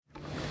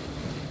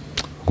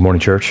Good morning,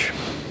 church.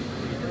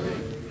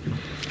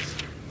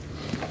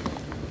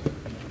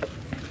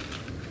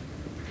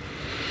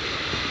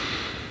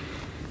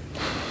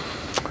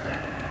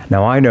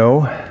 Now I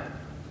know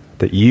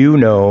that you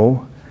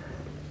know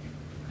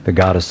that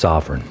God is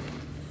sovereign.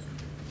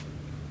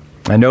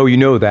 I know you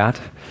know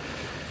that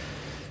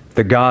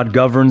God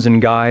governs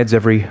and guides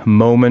every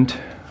moment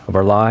of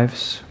our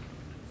lives,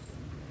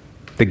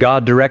 that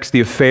God directs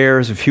the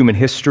affairs of human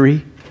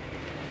history,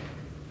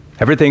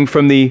 everything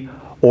from the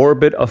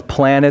orbit of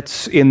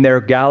planets in their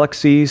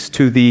galaxies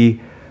to the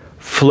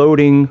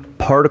floating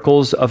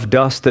particles of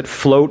dust that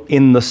float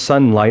in the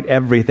sunlight.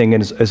 Everything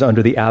is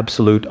under the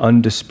absolute,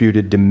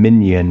 undisputed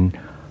dominion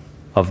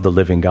of the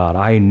living God.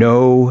 I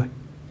know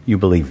you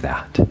believe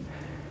that.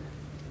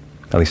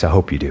 At least I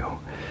hope you do.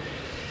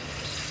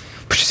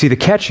 But you see, the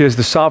catch is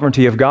the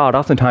sovereignty of God.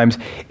 Oftentimes,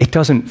 it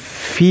doesn't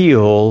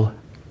feel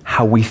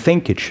how we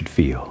think it should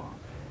feel.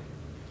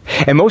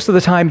 And most of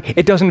the time,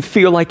 it doesn't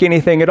feel like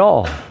anything at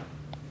all.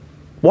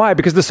 Why?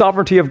 Because the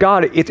sovereignty of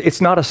God, it's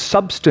not a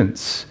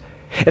substance.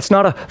 It's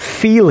not a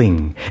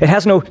feeling. It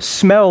has no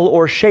smell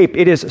or shape.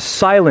 It is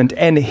silent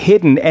and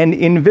hidden and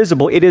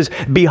invisible. It is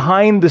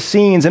behind the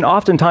scenes and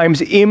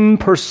oftentimes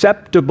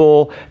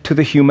imperceptible to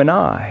the human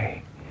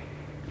eye.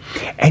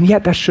 And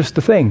yet, that's just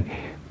the thing.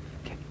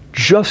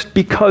 Just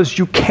because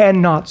you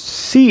cannot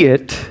see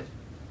it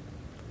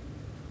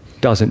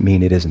doesn't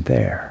mean it isn't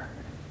there.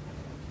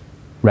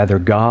 Rather,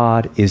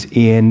 God is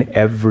in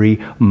every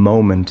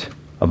moment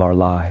of our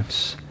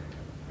lives,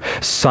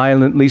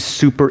 silently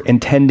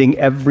superintending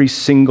every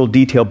single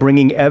detail,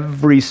 bringing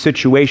every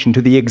situation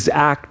to the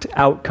exact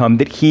outcome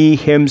that He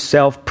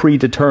Himself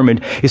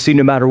predetermined. You see,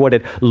 no matter what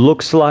it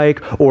looks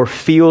like or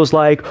feels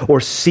like or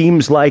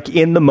seems like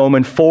in the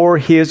moment, for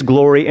His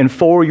glory and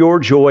for your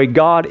joy,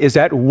 God is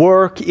at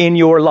work in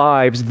your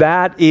lives.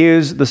 That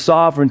is the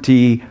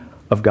sovereignty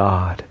of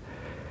God.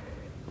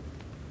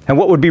 And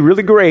what would be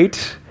really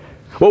great,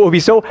 what would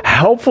be so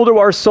helpful to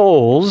our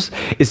souls,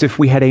 is if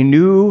we had a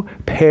new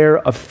pair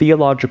of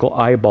theological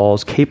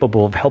eyeballs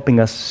capable of helping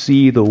us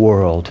see the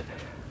world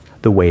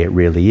the way it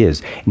really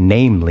is,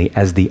 namely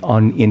as the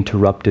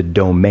uninterrupted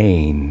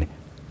domain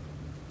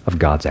of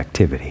God's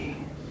activity.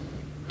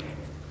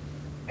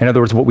 In other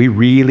words, what we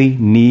really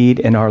need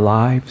in our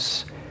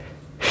lives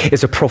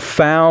is a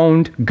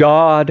profound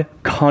God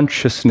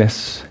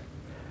consciousness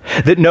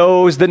that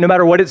knows that no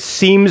matter what it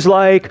seems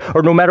like,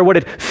 or no matter what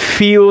it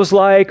feels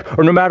like,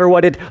 or no matter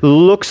what it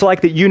looks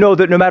like, that you know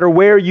that no matter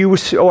where you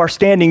are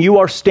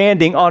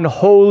standing on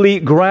holy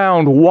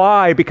ground.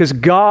 Why? Because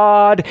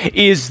God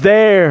is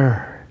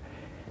there,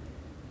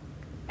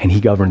 and He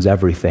governs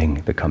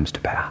everything that comes to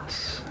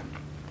pass.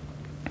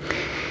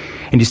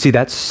 And you see,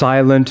 that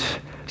silent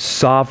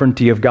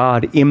sovereignty of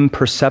God,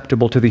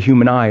 imperceptible to the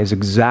human eye, is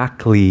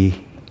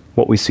exactly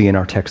what we see in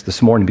our text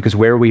this morning, because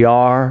where we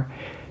are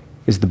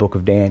is the book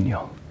of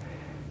Daniel.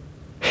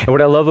 And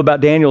what I love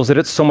about Daniel is that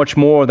it's so much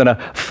more than a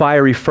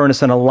fiery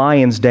furnace and a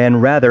lion's den.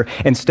 Rather,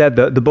 instead,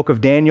 the book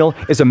of Daniel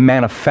is a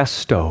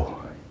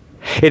manifesto.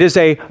 It is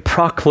a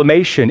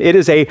proclamation. It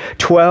is a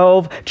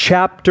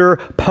 12-chapter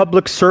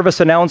public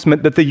service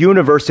announcement that the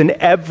universe and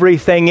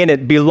everything in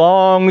it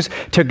belongs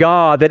to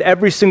God, that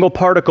every single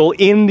particle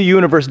in the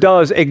universe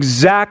does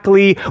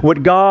exactly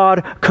what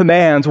God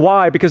commands.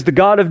 Why? Because the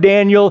God of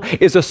Daniel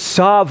is a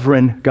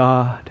sovereign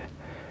God.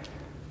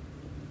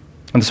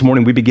 And this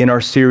morning we begin our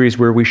series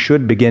where we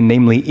should begin,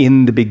 namely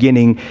in the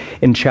beginning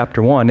in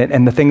chapter 1.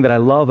 And the thing that I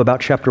love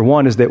about chapter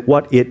 1 is that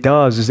what it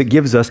does is it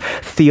gives us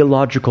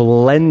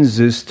theological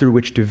lenses through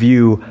which to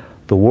view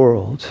the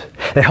world.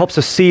 It helps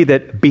us see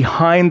that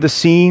behind the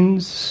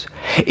scenes,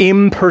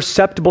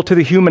 imperceptible to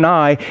the human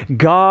eye,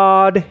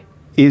 God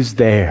is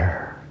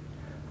there,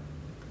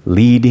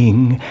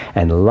 leading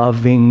and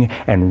loving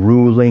and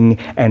ruling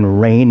and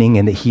reigning,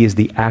 and that He is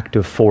the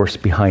active force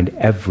behind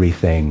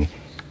everything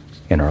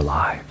in our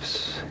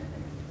lives.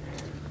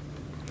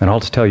 And I'll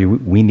just tell you,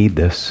 we need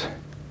this.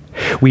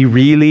 We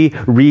really,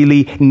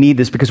 really need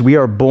this, because we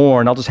are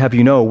born, I'll just have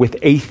you know,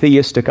 with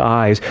atheistic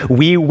eyes.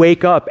 We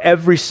wake up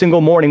every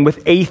single morning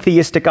with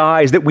atheistic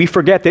eyes, that we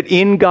forget that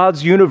in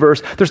God's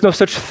universe, there's no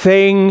such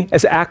thing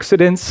as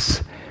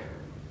accidents.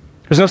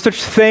 There's no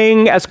such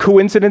thing as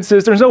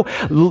coincidences. There's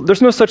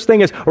no such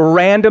thing as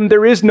random.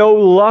 There is no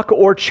luck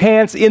or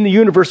chance in the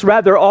universe.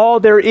 Rather, all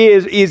there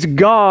is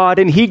God,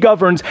 and He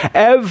governs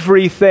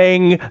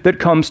everything that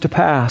comes to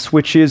pass,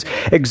 which is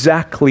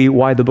exactly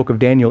why the book of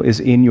Daniel is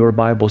in your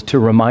Bibles, to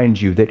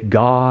remind you that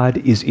God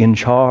is in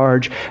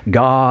charge.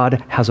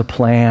 God has a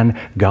plan.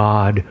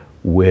 God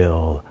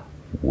will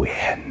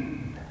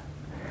win.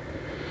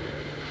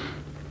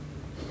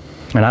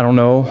 And I don't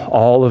know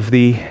all of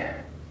the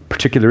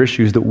particular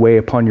issues that weigh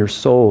upon your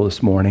soul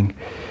this morning.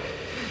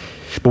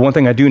 But one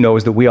thing I do know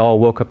is that we all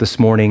woke up this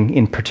morning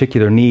in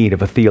particular need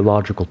of a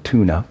theological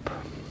tune-up.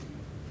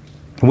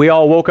 We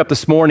all woke up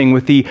this morning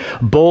with the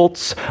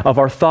bolts of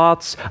our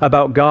thoughts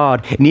about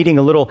God needing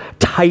a little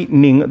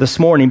tightening this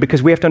morning,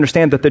 because we have to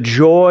understand that the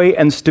joy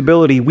and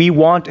stability we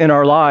want in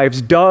our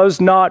lives does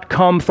not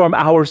come from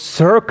our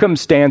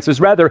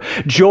circumstances. Rather,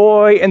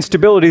 joy and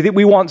stability that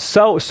we want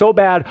so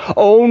bad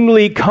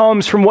only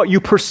comes from what you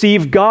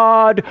perceive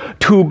God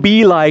to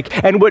be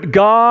like. And what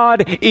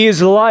God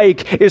is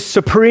like is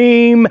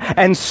supreme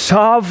and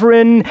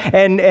sovereign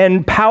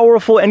and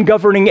powerful and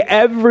governing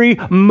every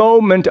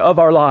moment of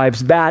our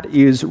lives. That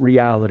is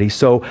reality.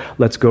 So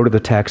let's go to the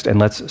text and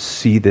let's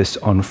see this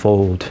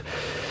unfold.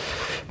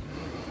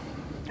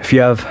 If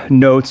you have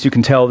notes, you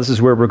can tell this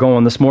is where we're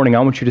going this morning.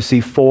 I want you to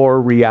see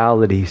four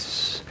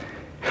realities.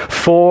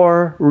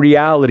 Four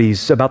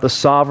realities about the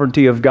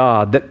sovereignty of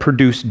God that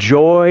produce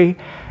joy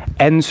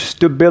and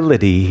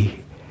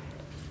stability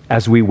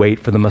as we wait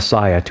for the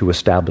Messiah to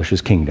establish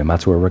his kingdom.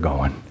 That's where we're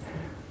going.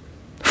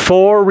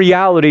 Four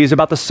realities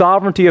about the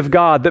sovereignty of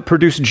God that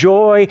produce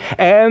joy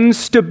and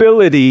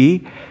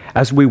stability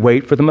as we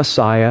wait for the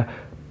Messiah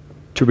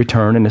to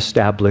return and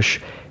establish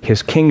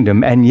his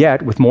kingdom. And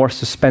yet, with more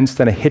suspense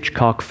than a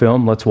Hitchcock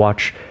film, let's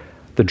watch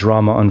the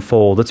drama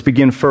unfold. Let's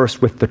begin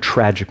first with the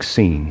tragic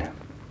scene.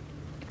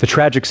 The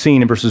tragic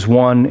scene in verses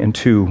 1 and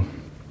 2.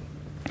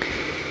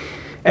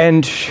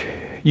 And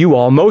you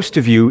all, most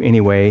of you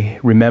anyway,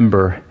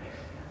 remember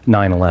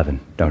 9/11,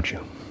 don't you?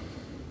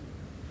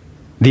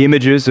 The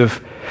images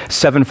of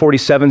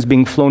 747s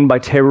being flown by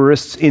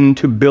terrorists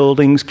into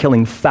buildings,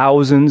 killing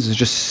thousands, is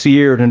just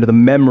seared into the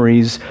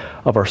memories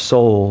of our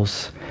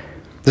souls.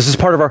 This is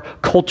part of our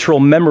cultural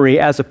memory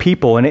as a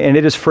people, and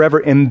it is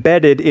forever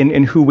embedded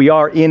in who we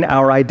are, in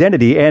our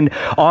identity. And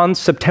on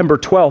September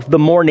 12th, the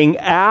morning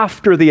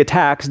after the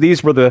attacks,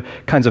 these were the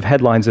kinds of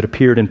headlines that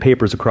appeared in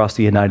papers across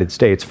the United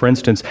States. For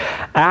instance,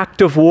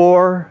 act of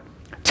war,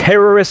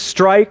 terrorist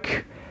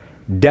strike,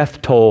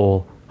 death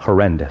toll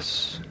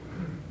horrendous.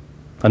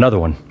 Another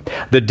one,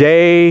 the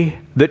day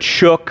that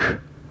shook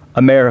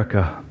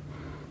America.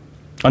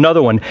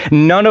 Another one,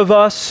 none of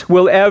us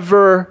will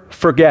ever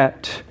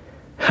forget.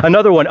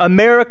 Another one,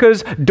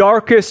 America's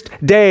darkest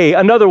day.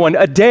 Another one,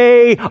 a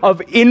day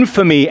of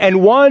infamy.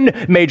 And one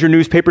major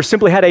newspaper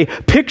simply had a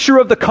picture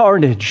of the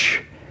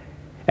carnage,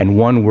 and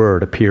one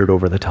word appeared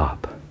over the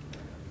top: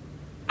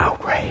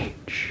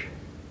 outrage.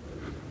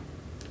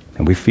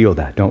 And we feel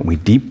that, don't we?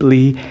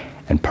 Deeply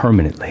and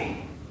permanently.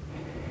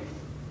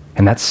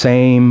 And that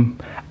same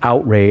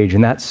outrage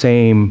and that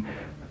same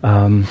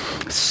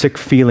sick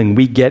feeling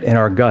we get in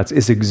our guts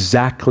is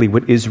exactly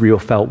what Israel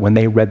felt when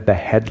they read the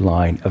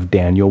headline of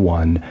Daniel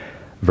 1,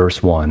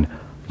 verse 1.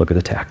 Look at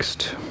the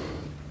text.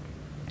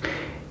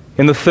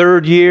 In the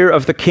 3rd year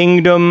of the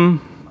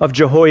kingdom of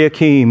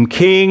Jehoiakim,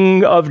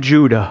 king of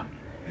Judah,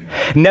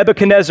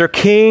 Nebuchadnezzar,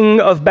 king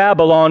of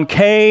Babylon,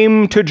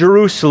 came to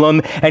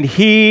Jerusalem, and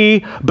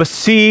he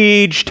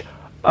besieged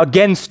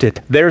against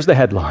it. There's the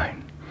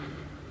headline.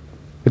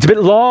 It's a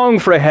bit long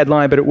for a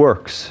headline, but it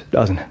works,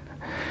 doesn't it?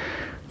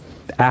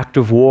 Act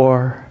of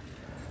war,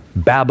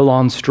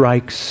 Babylon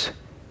strikes,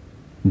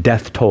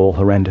 death toll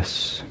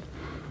horrendous.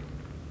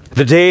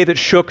 The day that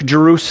shook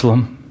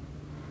Jerusalem,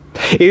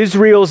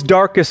 Israel's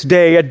darkest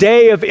day, a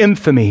day of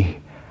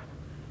infamy,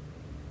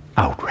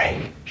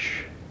 outrage.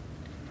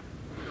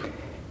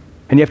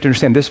 And you have to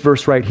understand, this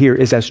verse right here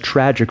is as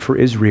tragic for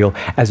Israel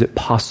as it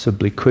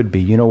possibly could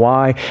be. You know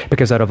why?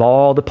 Because out of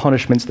all the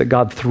punishments that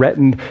God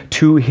threatened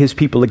to his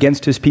people,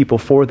 against his people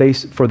for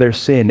their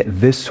sin,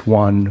 this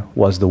one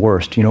was the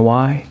worst. You know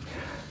why?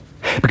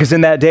 Because in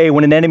that day,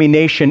 when an enemy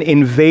nation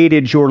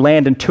invaded your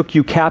land and took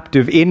you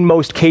captive, in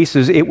most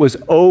cases, it was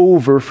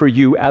over for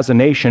you as a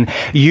nation.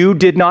 You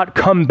did not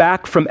come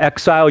back from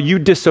exile. You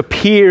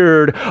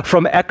disappeared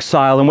from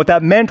exile. And what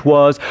that meant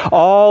was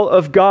all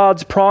of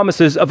God's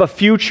promises of a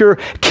future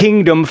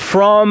kingdom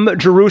from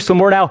Jerusalem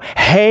were now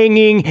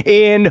hanging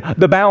in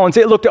the balance.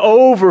 It looked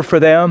over for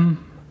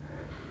them.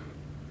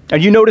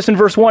 And you notice in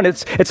verse 1,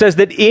 it says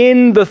that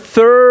in the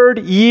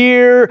 3rd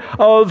year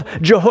of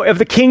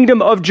the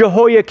kingdom of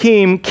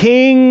Jehoiakim,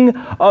 king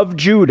of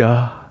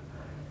Judah,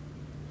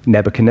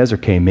 Nebuchadnezzar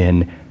came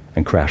in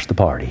and crashed the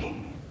party.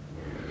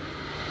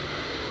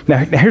 Now,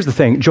 here's the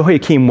thing.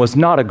 Jehoiakim was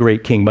not a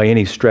great king by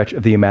any stretch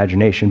of the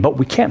imagination, but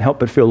we can't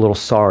help but feel a little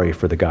sorry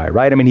for the guy,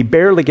 right? I mean, he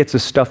barely gets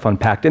his stuff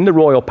unpacked in the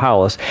royal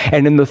palace,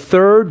 and in the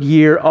 3rd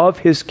year of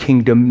his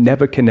kingdom,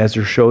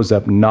 Nebuchadnezzar shows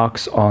up,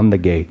 knocks on the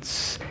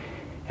gates,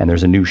 and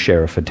there's a new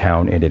sheriff in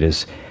town, and it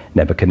is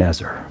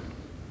Nebuchadnezzar.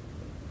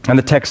 And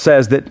the text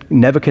says that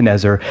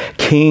Nebuchadnezzar,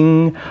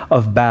 king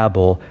of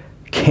Babel,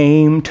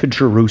 came to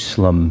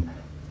Jerusalem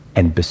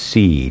and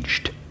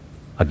besieged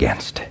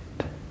against it.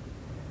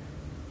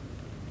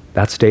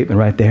 That statement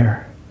right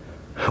there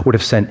would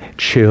have sent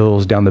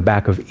chills down the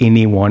back of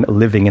anyone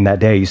living in that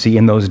day. You see,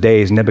 in those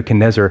days,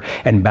 Nebuchadnezzar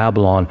and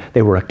Babylon,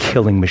 they were a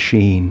killing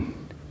machine.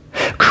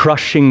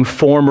 crushing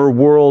former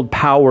world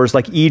powers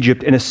like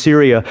Egypt and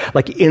Assyria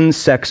like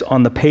insects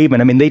on the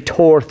pavement. I mean, they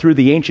tore through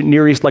the ancient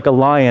Near East like a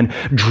lion,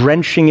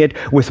 drenching it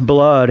with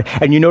blood.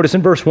 And you notice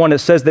in verse 1, it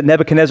says that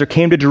Nebuchadnezzar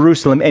came to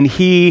Jerusalem and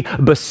he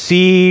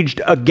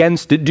besieged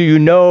against it. Do you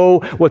know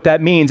what that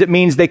means? It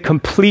means they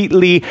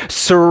completely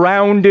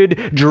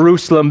surrounded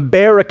Jerusalem,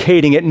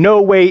 barricading it.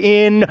 No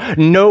way in,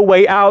 no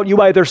way out.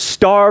 You either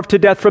starved to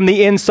death from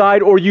the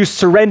inside or you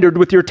surrendered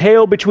with your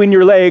tail between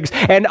your legs.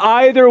 And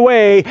either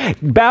way,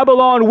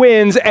 Babylon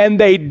wins, and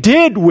they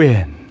did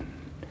win.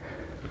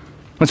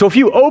 And so if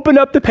you open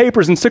up the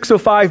papers in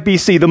 605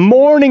 BC, the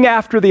morning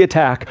after the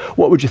attack,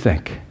 what would you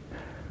think?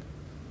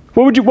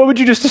 What would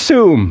you just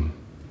assume?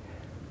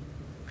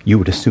 You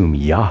would assume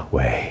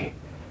Yahweh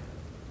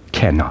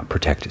cannot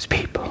protect his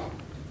people.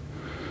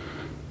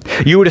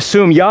 You would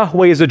assume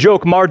Yahweh is a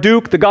joke.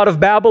 Marduk, the god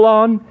of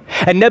Babylon,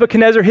 and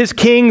Nebuchadnezzar, his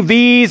king,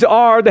 these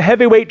are the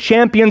heavyweight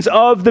champions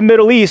of the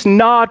Middle East,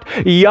 not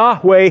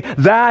Yahweh.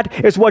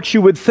 That is what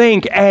you would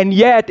think. And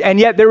yet,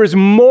 there is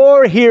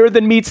more here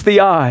than meets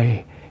the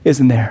eye,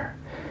 isn't there?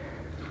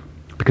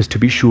 Because to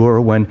be sure,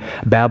 when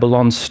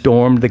Babylon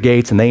stormed the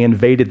gates and they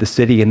invaded the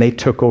city and they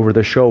took over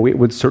the show, it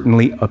would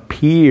certainly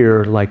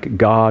appear like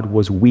God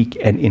was weak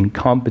and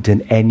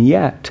incompetent. And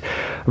yet,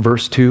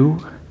 verse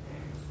 2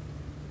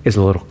 is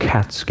a little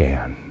CAT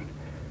scan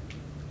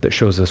that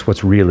shows us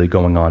what's really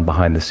going on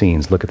behind the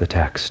scenes. Look at the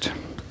text.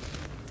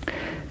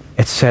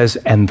 It says,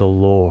 and the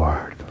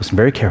Lord, listen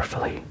very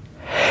carefully,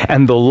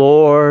 and the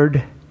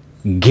Lord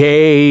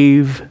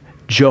gave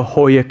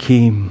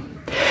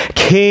Jehoiakim,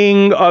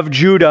 king of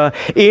Judah,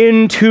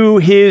 into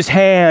his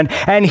hand.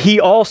 And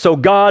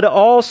God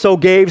also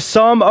gave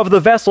some of the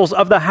vessels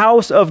of the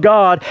house of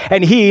God.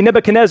 And he,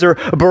 Nebuchadnezzar,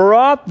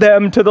 brought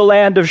them to the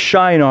land of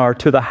Shinar,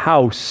 to the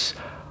house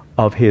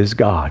of his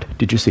God.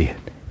 Did you see it?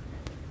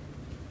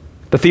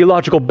 The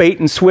theological bait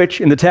and switch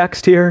in the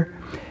text here.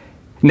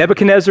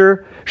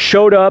 Nebuchadnezzar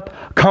showed up,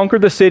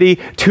 conquered the city,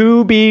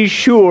 to be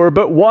sure,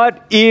 but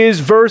what is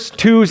verse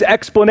 2's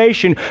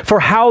explanation for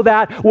how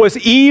that was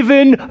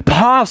even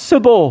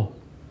possible?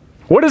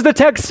 What does the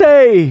text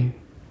say?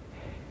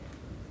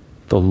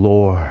 The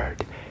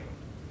Lord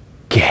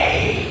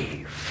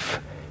gave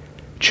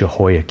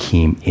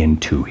Jehoiakim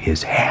into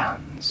his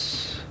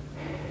hands.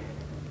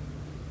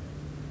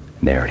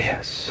 And there it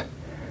is.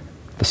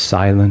 The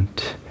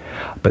silent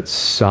but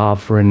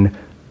sovereign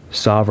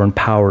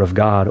power of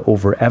God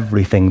over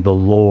everything. The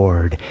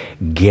Lord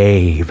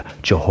gave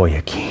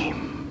Jehoiakim,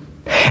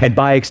 and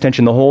by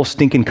extension, the whole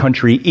stinking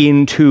country,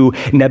 into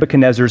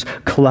Nebuchadnezzar's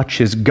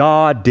clutches.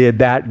 God did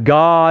that.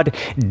 God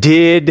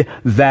did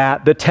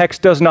that. The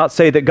text does not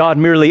say that God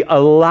merely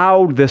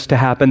allowed this to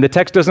happen. The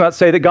text does not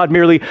say that God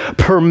merely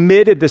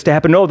permitted this to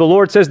happen. No,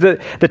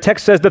 the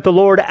text says that the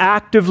Lord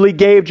actively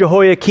gave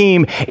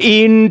Jehoiakim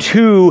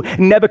into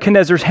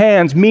Nebuchadnezzar's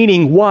hands.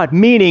 Meaning what?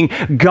 Meaning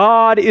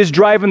God is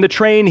driving the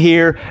train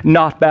here,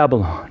 not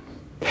Babylon.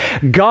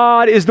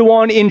 God is the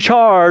one in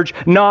charge,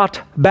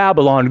 not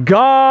Babylon.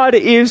 God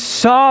is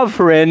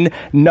sovereign,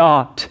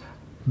 not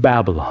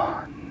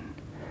Babylon.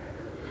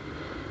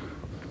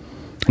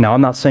 Now,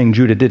 I'm not saying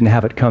Judah didn't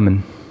have it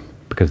coming,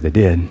 because they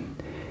did.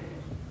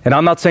 And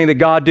I'm not saying that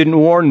God didn't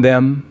warn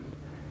them,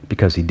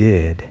 because he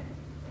did.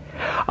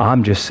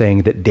 I'm just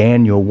saying that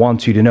Daniel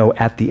wants you to know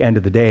at the end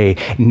of the day,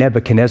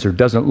 Nebuchadnezzar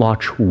doesn't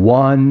launch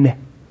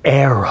one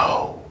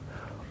arrow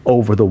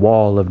over the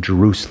wall of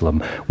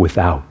Jerusalem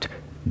without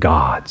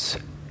God's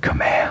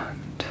command.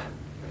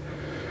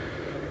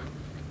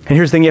 And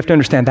here's the thing you have to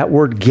understand. That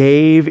word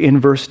gave in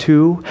verse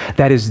 2,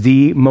 that is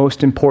the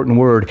most important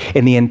word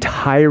in the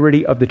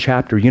entirety of the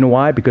chapter. You know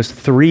why? Because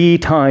 3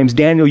 times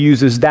Daniel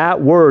uses that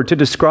word to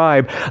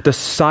describe the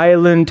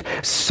silent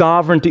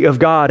sovereignty of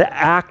God,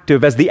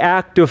 active as the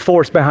active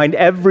force behind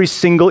every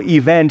single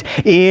event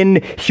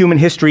in human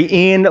history,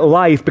 in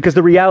life. Because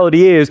the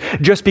reality is,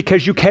 just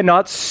because you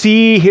cannot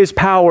see his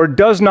power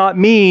does not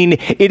mean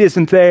it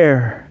isn't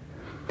there.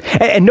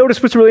 And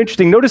notice what's really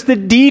interesting. Notice the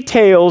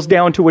details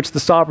down to which the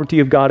sovereignty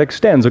of God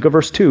extends. Look at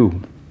verse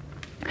 2.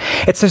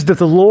 It says that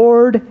the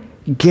Lord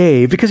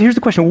gave, because here's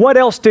the question, what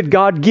else did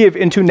God give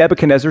into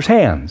Nebuchadnezzar's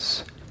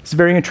hands? It's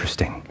very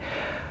interesting.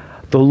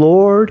 The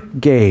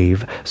Lord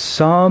gave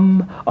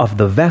some of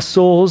the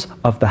vessels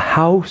of the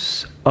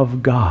house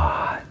of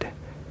God.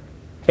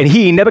 And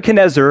he,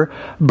 Nebuchadnezzar,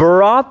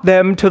 brought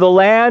them to the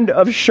land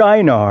of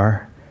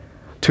Shinar,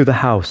 to the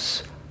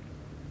house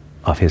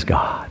of his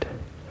God.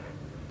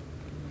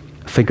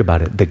 Think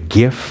about it. The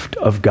gift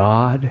of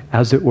God,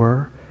 as it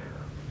were,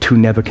 to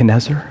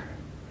Nebuchadnezzar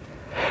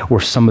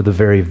were some of the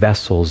very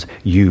vessels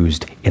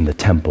used in the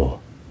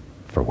temple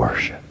for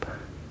worship.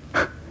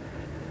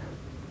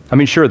 I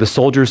mean, sure, the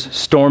soldiers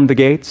stormed the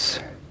gates,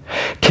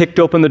 kicked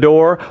open the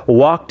door,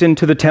 walked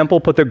into the temple,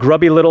 put their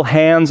grubby little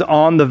hands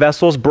on the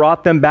vessels,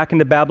 brought them back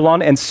into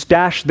Babylon, and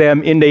stashed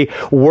them in a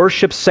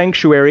worship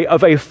sanctuary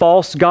of a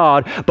false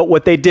god. But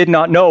what they did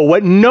not know,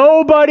 what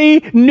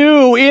nobody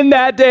knew in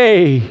that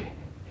day,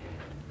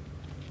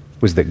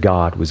 was that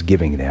God was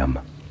giving them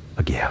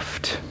a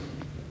gift.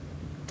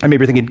 I may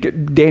be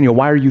thinking, Daniel,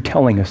 why are you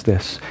telling us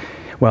this?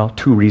 Well,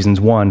 two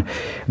reasons. One,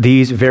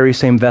 these very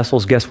same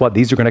vessels, guess what?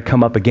 These are going to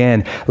come up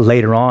again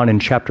later on in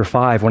chapter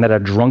 5 when at a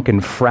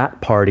drunken frat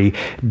party,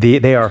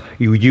 they are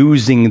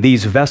using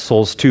these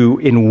vessels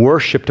in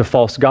worship to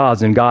false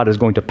gods, and God is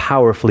going to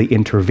powerfully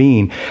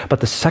intervene. But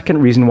the second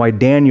reason why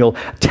Daniel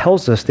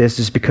tells us this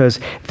is because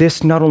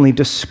this not only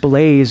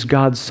displays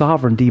God's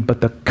sovereignty,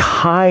 but the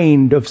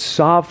kind of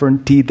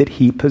sovereignty that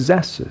he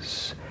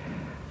possesses.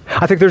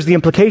 I think there's the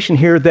implication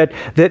here that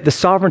the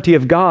sovereignty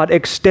of God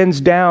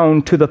extends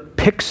down to the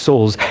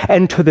pixels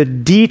and to the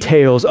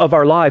details of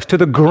our lives, to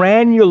the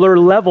granular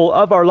level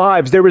of our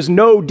lives. There is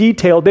no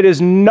detail that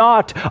is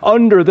not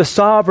under the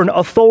sovereign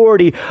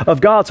authority of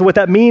God. So what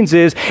that means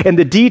is, in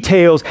the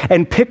details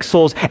and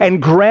pixels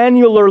and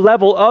granular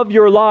level of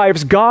your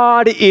lives,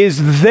 God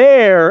is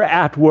there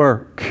at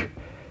work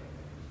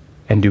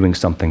and doing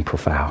something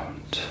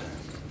profound.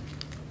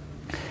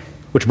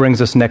 Which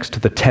brings us next to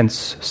the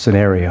tense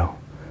scenario.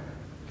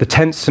 The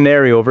tense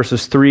scenario,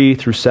 verses 3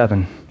 through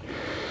 7.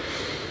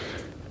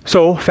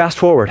 So, fast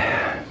forward.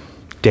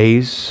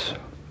 Days,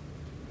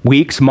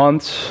 weeks,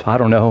 months, I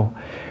don't know.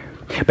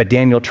 But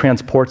Daniel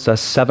transports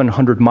us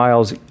 700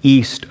 miles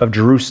east of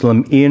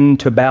Jerusalem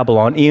into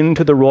Babylon,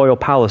 into the royal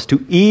palace,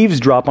 to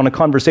eavesdrop on a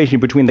conversation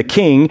between the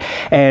king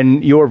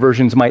and, your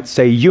versions might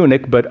say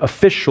eunuch, but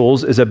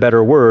officials is a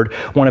better word.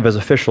 One of his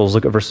officials.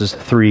 Look at verses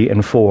 3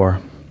 and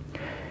 4.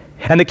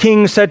 And the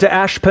king said to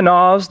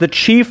Ashpenaz, the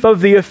chief of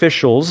the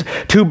officials,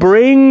 to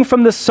bring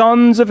from the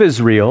sons of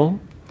Israel,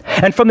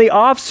 and from the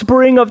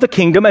offspring of the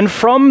kingdom, and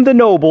from the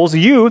nobles,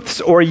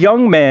 youths or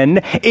young men,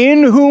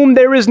 in whom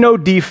there is no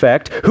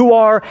defect, who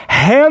are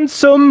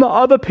handsome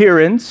of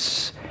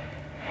appearance,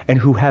 and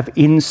who have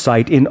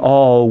insight in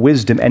all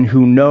wisdom, and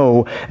who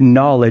know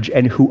knowledge,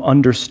 and who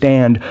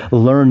understand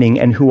learning,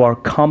 and who are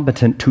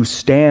competent to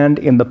stand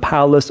in the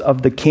palace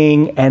of the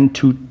king, and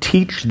to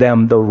teach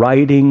them the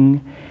writing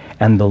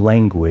and the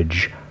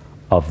language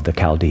of the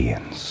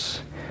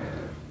Chaldeans.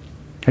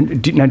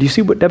 And now, do you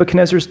see what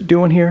Nebuchadnezzar's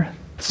doing here?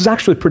 This is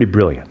actually pretty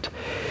brilliant.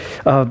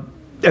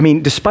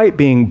 Despite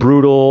being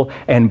brutal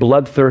and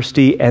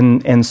bloodthirsty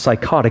and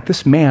psychotic,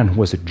 this man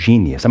was a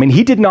genius.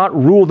 He did not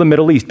rule the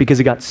Middle East because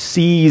he got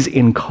C's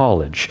in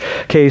college.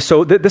 Okay,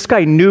 so this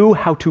guy knew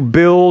how to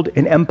build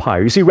an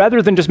empire. You see,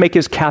 rather than just make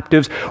his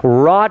captives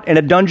rot in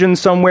a dungeon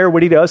somewhere,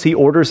 what he does, he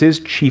orders his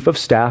chief of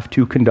staff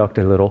to conduct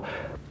a little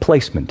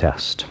placement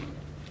test.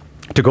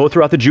 To go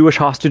throughout the Jewish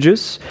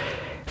hostages,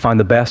 find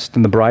the best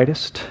and the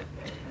brightest,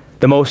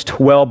 the most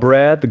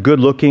well-bred, the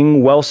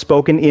good-looking,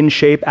 well-spoken, in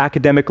shape,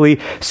 academically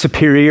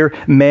superior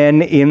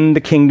men in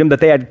the kingdom that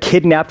they had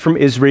kidnapped from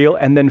Israel,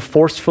 and then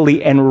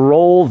forcefully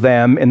enroll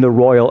them in the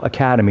Royal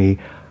Academy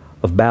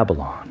of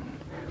Babylon.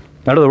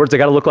 In other words, they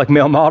got to look like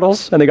male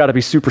models, and they got to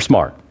be super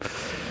smart.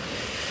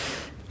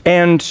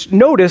 And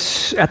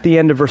notice at the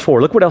end of verse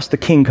 4, look what else the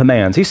king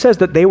commands. He says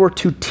that they were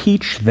to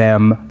teach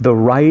them the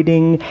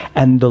writing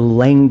and the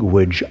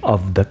language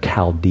of the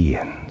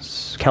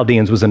Chaldeans.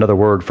 Chaldeans was another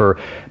word for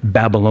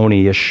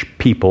Babylonish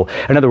people.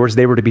 In other words,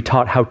 they were to be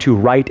taught how to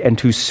write and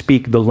to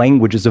speak the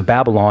languages of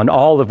Babylon,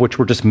 all of which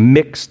were just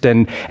mixed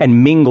and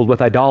mingled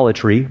with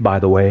idolatry, by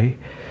the way.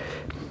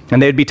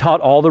 And they'd be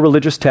taught all the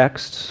religious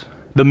texts,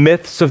 the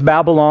myths of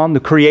Babylon, the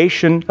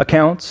creation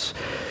accounts,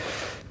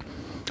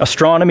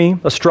 astronomy,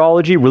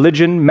 astrology,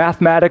 religion,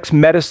 mathematics,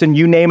 medicine,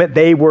 you name it,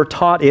 they were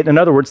taught it. In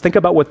other words, think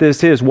about what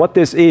this is. What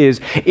this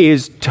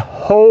is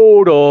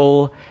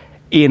total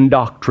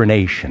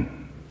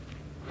indoctrination.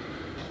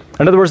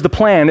 In other words, the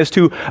plan is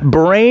to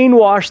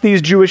brainwash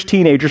these Jewish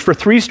teenagers for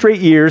 3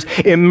 straight years,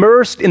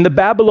 immersed in the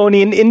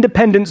Babylonian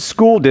independent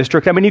school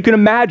district. You can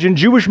imagine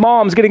Jewish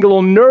moms getting a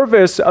little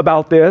nervous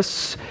about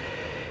this.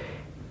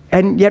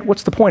 And yet,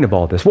 what's the point of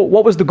all this?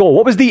 What was the goal?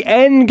 What was the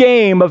end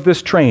game of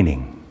this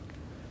training?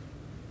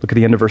 Look at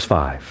the end of verse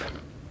 5.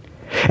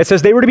 It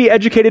says they were to be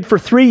educated for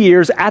 3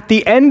 years, at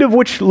the end of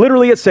which,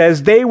 literally it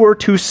says, they were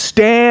to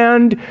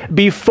stand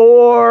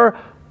before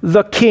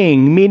the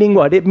king. Meaning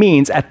what? It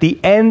means at the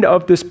end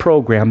of this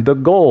program, the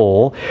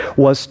goal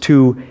was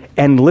to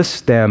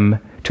enlist them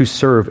to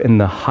serve in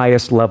the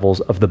highest levels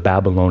of the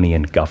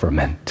Babylonian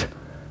government.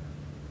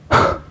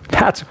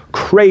 That's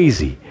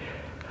crazy.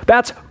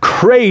 That's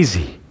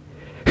crazy.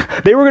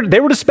 They were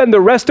to spend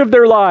the rest of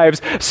their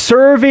lives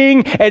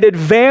serving and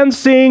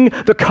advancing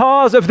the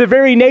cause of the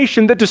very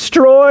nation that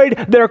destroyed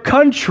their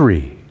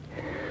country.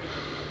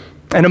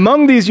 And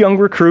among these young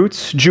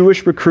recruits,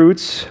 Jewish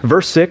recruits,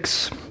 verse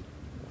 6,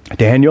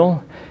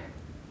 Daniel,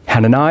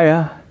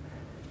 Hananiah,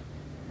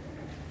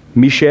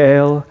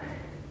 Mishael,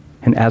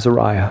 and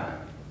Azariah.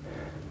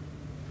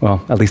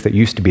 Well, at least that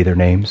used to be their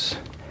names.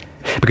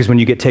 Because when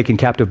you get taken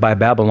captive by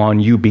Babylon,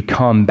 you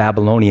become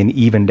Babylonian,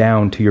 even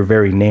down to your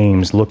very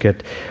names. Look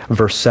at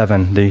verse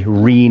 7, the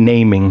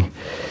renaming.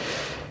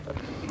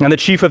 And the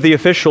chief of the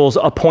officials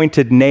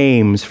appointed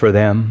names for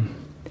them.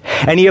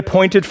 And he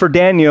appointed for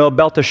Daniel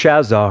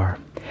Belteshazzar,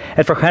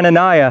 and for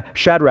Hananiah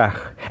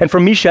Shadrach, and for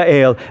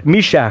Mishael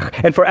Meshach,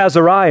 and for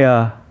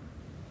Azariah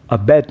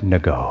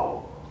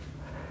Abednego.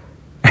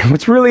 And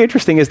what's really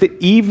interesting is that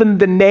even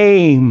the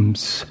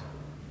names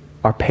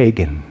are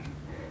pagan.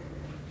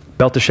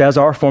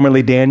 Belteshazzar,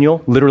 formerly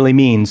Daniel, literally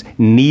means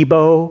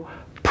Nebo,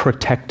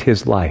 protect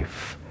his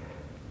life.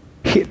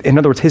 In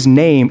other words, his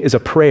name is a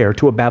prayer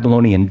to a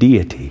Babylonian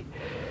deity.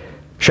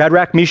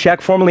 Shadrach,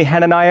 Meshach, formerly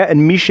Hananiah,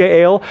 and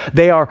Mishael,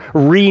 they are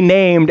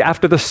renamed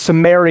after the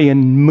Sumerian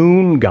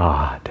moon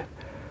god.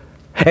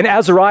 And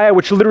Azariah,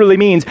 which literally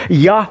means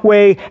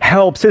Yahweh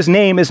helps, his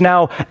name is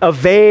now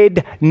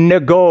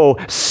Aved-Nego,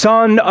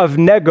 son of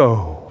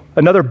Nego,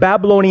 another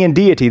Babylonian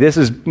deity. This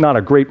is not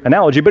a great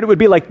analogy, but it would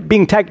be like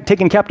being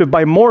taken captive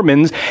by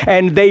Mormons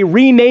and they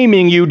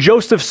renaming you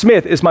Joseph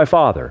Smith is my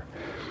father.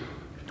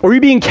 Or you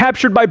being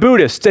captured by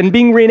Buddhists and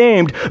being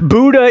renamed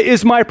Buddha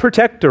is my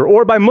protector,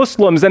 or by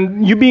Muslims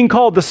and you being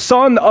called the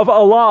son of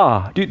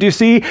Allah. Do you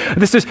see?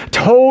 This is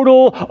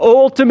total,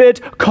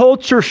 ultimate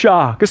culture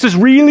shock. This is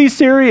really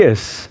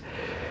serious.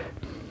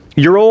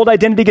 Your old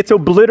identity gets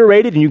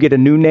obliterated and you get a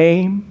new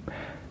name,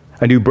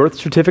 a new birth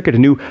certificate, a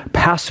new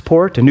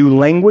passport, a new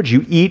language.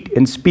 You eat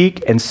and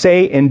speak and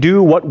say and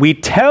do what we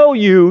tell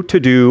you to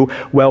do.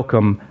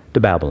 Welcome to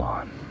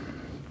Babylon.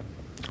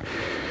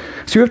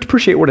 So you have to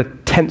appreciate what a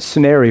tense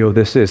scenario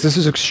this is. This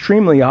is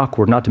extremely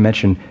awkward, not to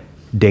mention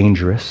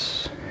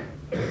dangerous.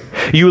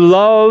 You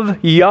love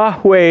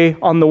Yahweh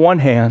on the one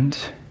hand,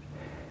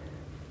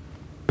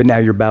 but now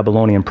you're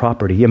Babylonian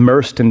property,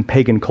 immersed in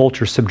pagan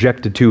culture,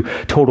 subjected to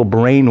total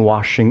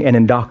brainwashing and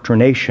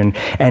indoctrination.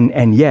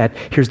 And yet,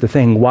 here's the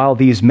thing, while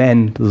these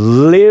men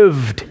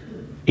lived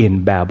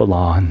in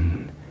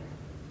Babylon,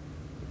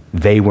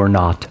 they were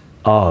not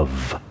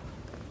of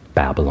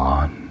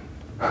Babylon.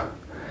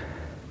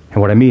 And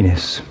what I mean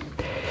is,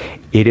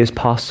 it is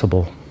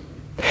possible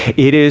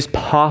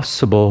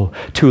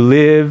to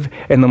live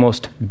in the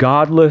most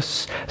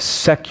godless,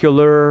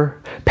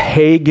 secular,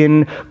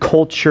 pagan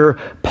culture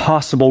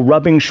possible,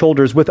 rubbing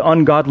shoulders with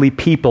ungodly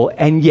people,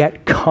 and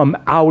yet come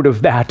out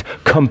of that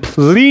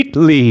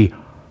completely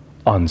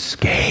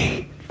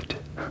unscathed.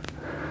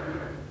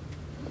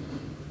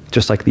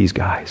 Just like these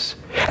guys.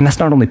 And that's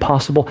not only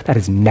possible, that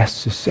is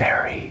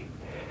necessary.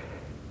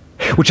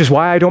 Which is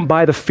why I don't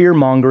buy the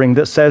fear-mongering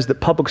that says that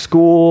public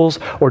schools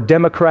or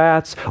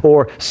Democrats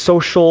or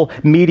social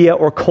media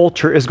or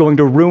culture is going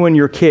to ruin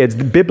your kids.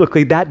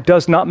 Biblically, that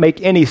does not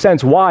make any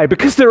sense. Why?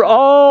 Because they're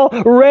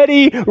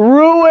already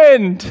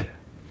ruined.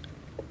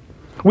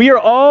 We are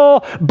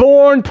all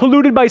born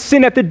polluted by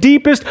sin at the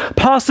deepest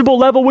possible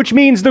level, which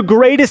means the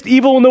greatest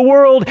evil in the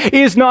world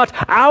is not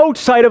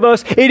outside of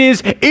us, it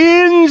is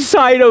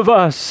inside of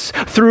us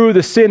through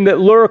the sin that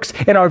lurks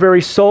in our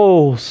very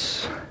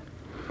souls.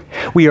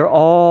 We are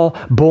all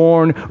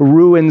born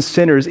ruined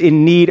sinners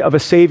in need of a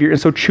Savior. And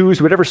so choose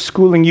whatever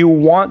schooling you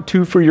want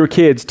to for your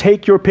kids.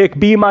 Take your pick.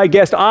 Be my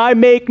guest. I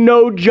make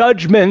no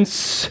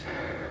judgments.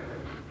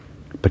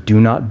 But do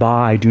not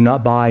buy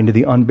into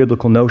the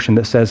unbiblical notion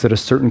that says that a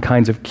certain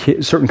kind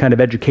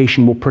of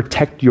education will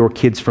protect your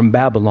kids from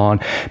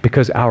Babylon,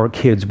 because our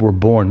kids were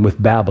born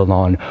with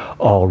Babylon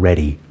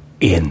already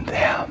in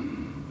them.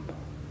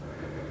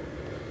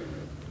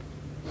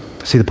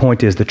 See, the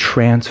point is the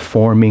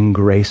transforming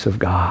grace of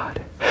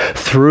God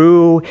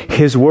through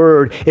His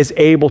Word is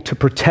able to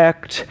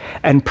protect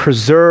and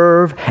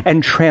preserve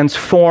and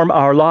transform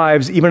our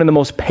lives, even in the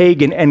most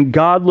pagan and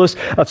godless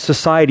of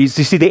societies.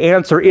 You see, the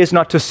answer is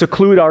not to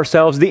seclude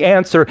ourselves. The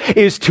answer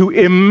is to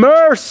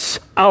immerse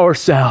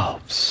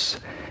ourselves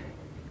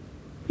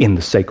in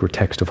the sacred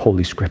text of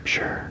Holy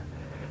Scripture.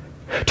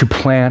 To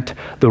plant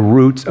the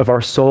roots of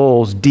our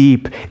souls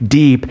deep,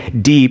 deep,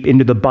 deep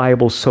into the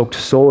Bible-soaked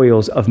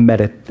soils of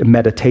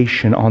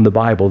meditation on the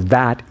Bible.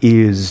 That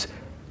is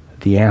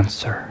the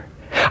answer.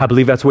 I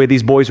believe that's the way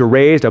these boys were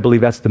raised. I believe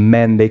that's the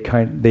men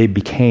they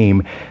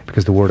became,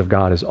 because the Word of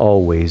God is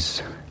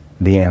always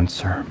the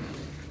answer.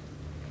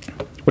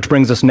 Which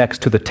brings us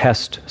next to the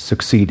test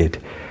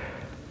succeeded.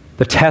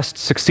 The test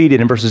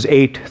succeeded in verses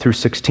 8 through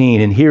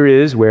 16. And here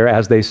is where,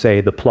 as they say,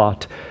 the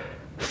plot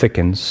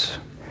thickens.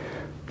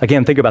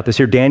 Again, think about this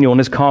here. Daniel and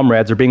his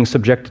comrades are being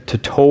subjected to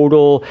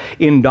total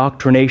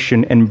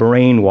indoctrination and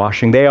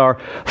brainwashing. They are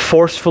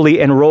forcefully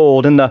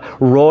enrolled in the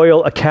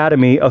Royal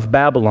Academy of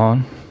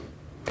Babylon.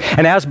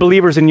 And as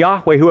believers in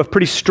Yahweh who have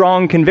pretty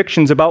strong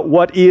convictions about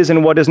what is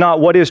and what is not,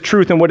 what is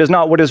truth and what is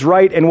not, what is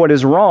right and what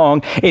is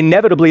wrong,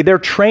 inevitably their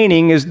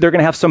training they're going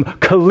to have some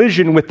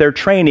collision with their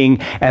training,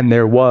 and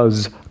there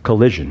was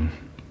collision.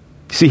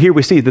 See, here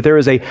we see that there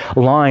is a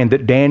line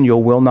that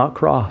Daniel will not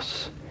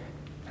cross.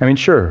 I mean,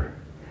 sure,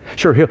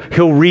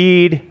 he'll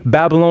read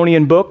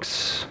Babylonian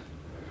books.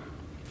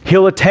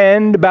 He'll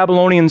attend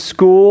Babylonian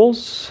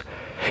schools.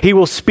 He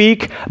will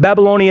speak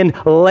Babylonian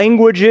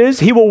languages.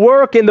 He will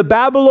work in the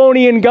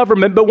Babylonian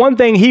government. But one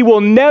thing he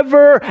will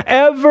never,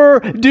 ever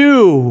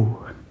do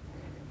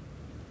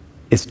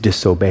is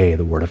disobey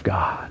the Word of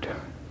God.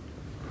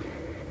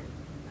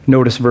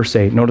 Notice verse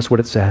 8. Notice what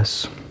it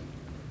says.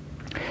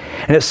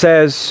 And it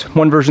says,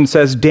 one version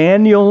says,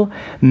 Daniel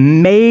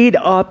made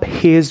up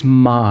his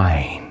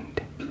mind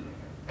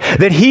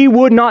that he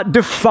would not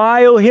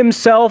defile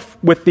himself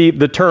with the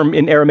term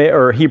in Aramaic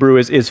or Hebrew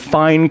is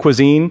fine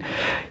cuisine.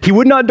 He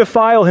would not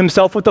defile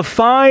himself with the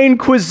fine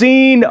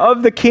cuisine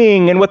of the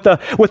king and with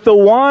the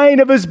wine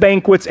of his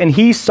banquets, and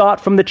he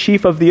sought from the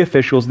chief of the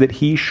officials that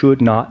he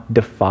should not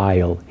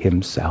defile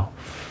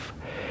himself.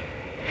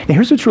 Now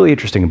here's what's really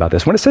interesting about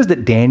this. When it says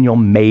that Daniel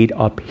made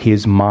up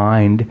his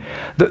mind,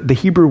 the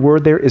Hebrew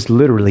word there is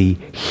literally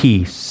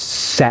he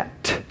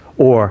set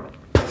or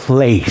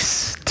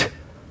placed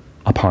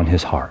upon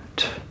his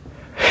heart.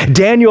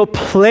 Daniel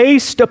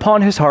placed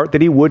upon his heart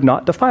that he would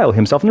not defile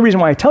himself. And the reason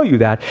why I tell you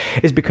that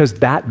is because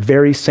that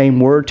very same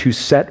word, to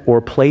set or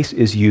place,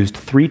 is used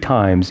 3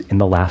 times in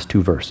the last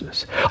 2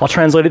 verses. I'll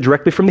translate it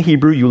directly from the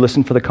Hebrew. You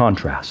listen for the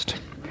contrast.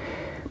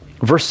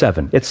 Verse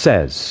 7, it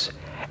says,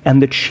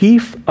 "And the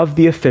chief of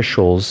the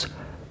officials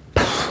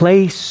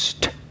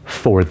placed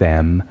for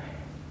them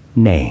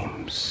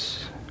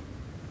names.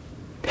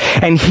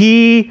 And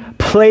he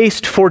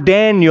placed for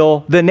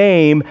Daniel the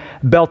name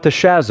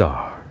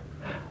Belteshazzar."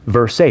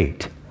 Verse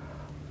 8,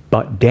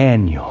 "But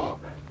Daniel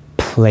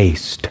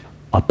placed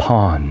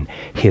upon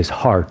his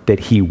heart that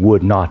he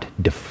would not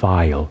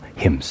defile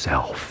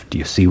himself." Do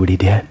you see what he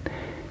did?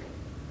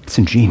 It's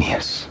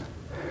ingenious.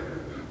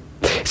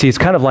 See, it's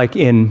kind of like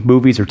in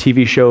movies or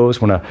TV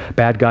shows when a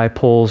bad guy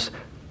pulls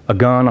a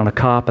gun on a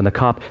cop and the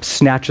cop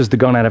snatches the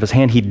gun out of his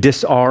hand. He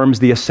disarms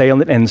the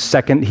assailant, and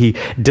second, he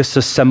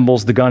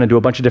disassembles the gun into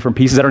a bunch of different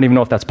pieces. I don't even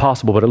know if that's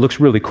possible, but it looks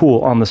really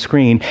cool on the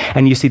screen.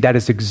 And you see, that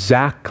is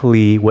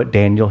exactly what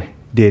Daniel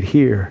did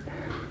here.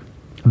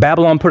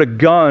 Babylon put a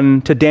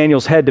gun to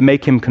Daniel's head to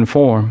make him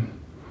conform,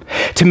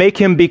 to make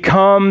him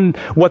become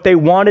what they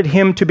wanted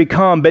him to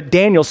become. But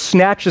Daniel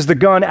snatches the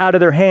gun out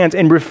of their hands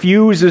and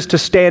refuses to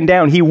stand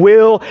down. He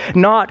will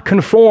not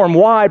conform.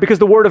 Why? Because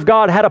the word of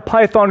God had a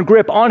python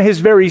grip on his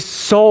very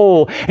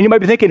soul. And you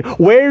might be thinking,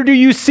 where do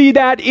you see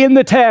that in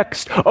the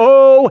text?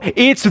 Oh,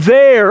 it's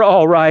there,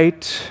 all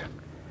right.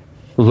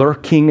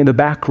 Lurking in the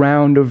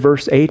background of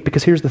verse 8,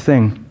 because here's the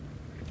thing.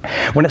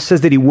 When it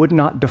says that he would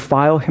not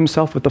defile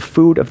himself with the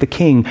food of the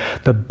king,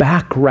 the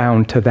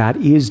background to that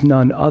is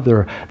none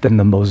other than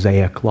the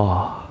Mosaic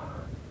law.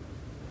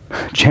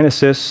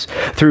 Genesis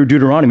through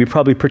Deuteronomy,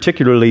 probably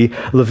particularly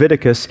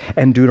Leviticus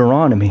and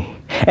Deuteronomy.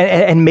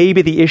 And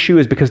maybe the issue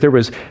is because there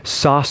was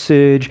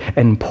sausage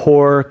and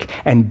pork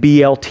and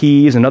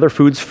BLTs and other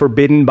foods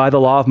forbidden by the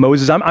law of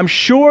Moses. I'm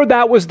sure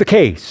that was the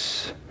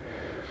case.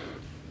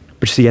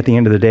 But you see, at the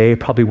end of the day,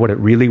 probably what it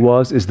really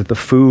was is that the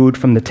food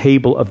from the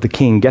table of the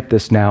king, get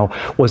this now,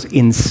 was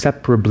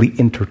inseparably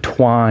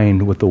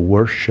intertwined with the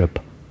worship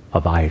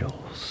of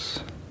idols.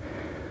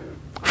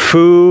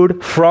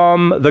 Food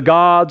from the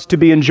gods to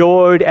be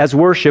enjoyed as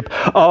worship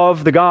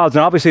of the gods.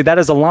 And obviously that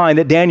is a line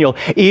that Daniel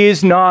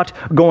is not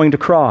going to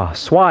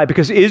cross. Why?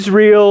 Because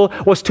Israel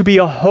was to be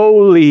a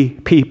holy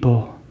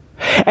people.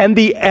 And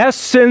the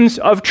essence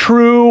of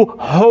true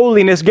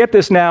holiness, get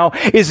this now,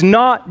 is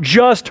not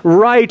just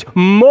right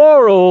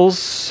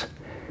morals,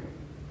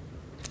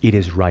 it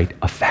is right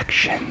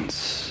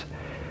affections.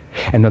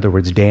 In other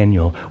words,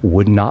 Daniel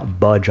would not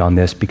budge on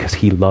this because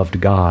he loved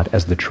God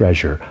as the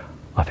treasure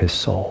of his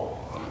soul.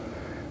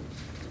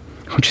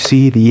 Don't you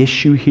see, the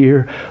issue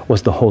here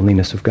was the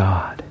holiness of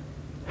God.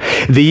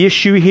 The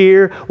issue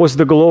here was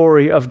the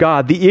glory of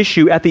God. The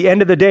issue at the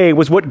end of the day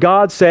was what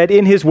God said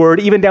in his word,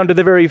 even down to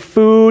the very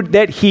food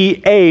that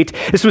he ate.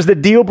 This was the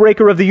deal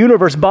breaker of the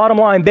universe. Bottom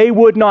line, they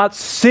would not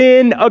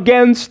sin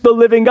against the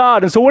living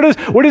God. And so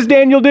what does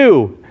Daniel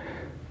do?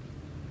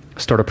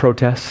 Start a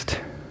protest?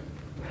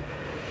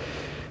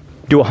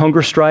 Do a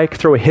hunger strike?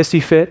 Throw a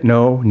hissy fit?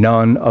 No,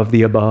 none of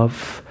the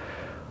above.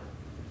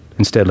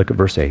 Instead, look at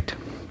verse 8.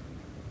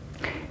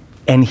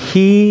 "And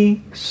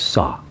he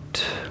sought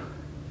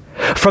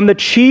from the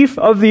chief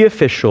of the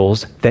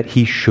officials that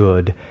he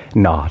should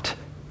not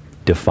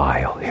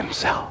defile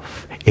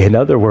himself." In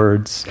other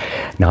words,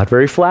 not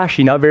very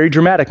flashy, not very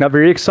dramatic, not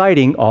very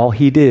exciting. All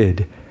he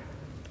did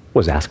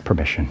was ask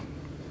permission.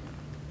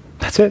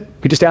 That's it.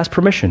 He just asked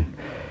permission.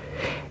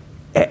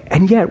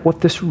 And yet,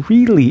 what this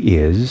really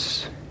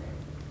is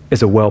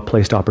a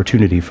well-placed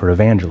opportunity for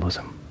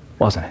evangelism,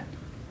 wasn't it?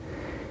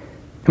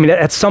 I mean,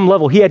 at some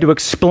level, he had to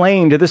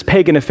explain to this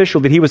pagan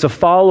official that he was a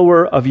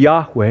follower of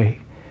Yahweh,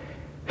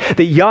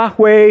 that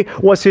Yahweh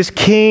was his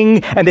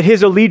king and that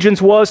his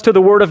allegiance was to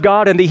the word of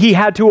God and that he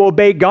had to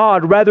obey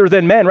God rather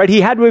than men, right?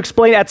 He had to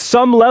explain at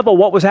some level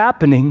what was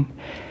happening.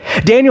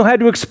 Daniel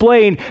had to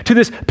explain to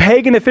this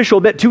pagan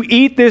official that to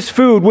eat this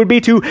food would be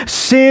to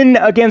sin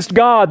against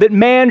God, that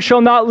man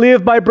shall not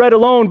live by bread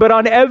alone, but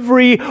on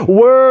every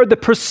word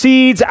that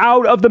proceeds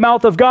out of the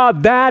mouth of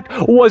God. That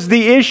was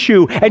the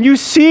issue. And you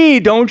see,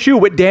 don't you,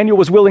 what Daniel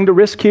was willing to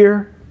risk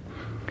here?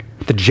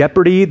 The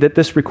jeopardy that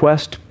this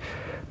request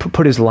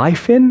put his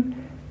life in,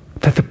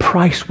 that the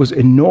price was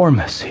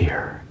enormous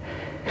here.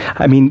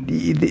 I mean,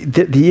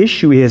 the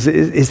issue is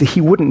that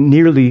he wouldn't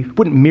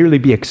merely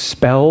be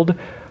expelled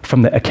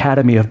from the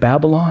Academy of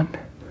Babylon,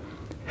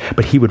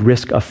 but he would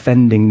risk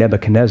offending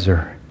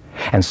Nebuchadnezzar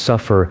and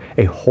suffer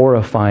a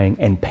horrifying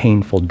and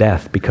painful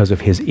death because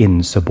of his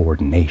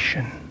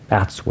insubordination.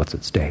 That's what's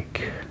at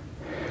stake.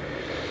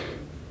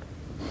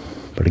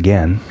 But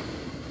again,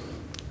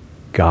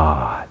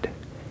 God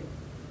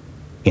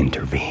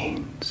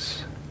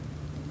intervenes.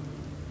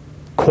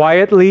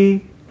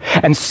 Quietly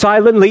and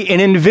silently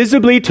and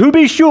invisibly, to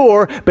be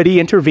sure, but he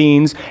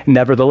intervenes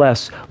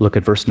nevertheless. Look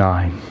at verse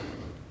 9.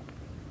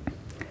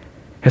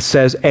 It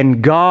says,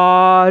 and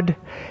God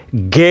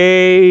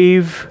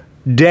gave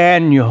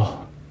Daniel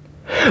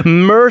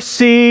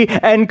mercy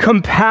and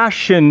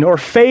compassion, or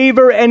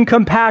favor and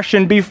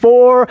compassion,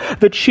 before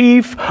the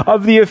chief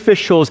of the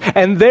officials.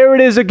 And there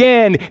it is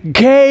again,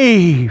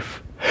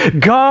 gave.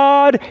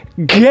 God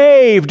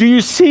gave. Do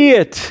you see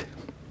it?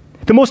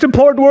 The most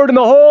important word in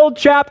the whole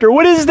chapter.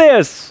 What is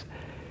this?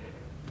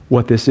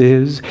 What this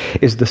is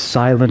the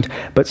silent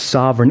but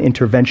sovereign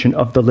intervention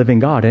of the living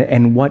God.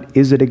 And what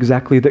is it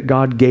exactly that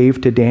God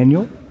gave to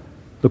Daniel?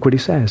 Look what he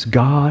says.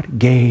 God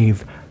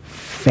gave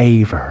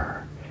favor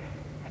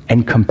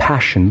and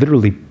compassion,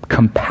 literally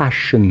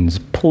compassions,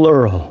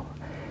 plural,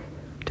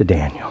 to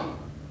Daniel.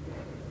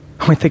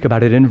 When we think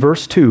about it, in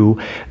verse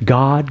 2,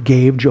 God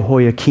gave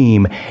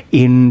Jehoiakim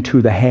into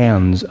the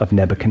hands of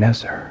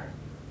Nebuchadnezzar.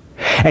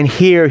 And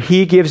here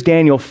he gives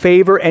Daniel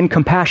favor and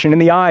compassion in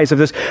the eyes of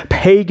this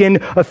pagan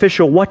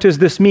official. What does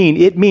this mean?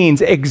 It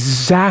means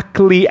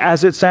exactly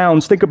as it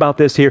sounds. Think about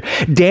this here.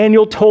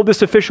 Daniel told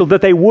this official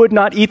that they would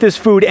not eat this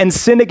food and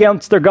sin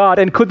against their God.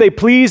 And could they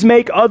please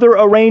make other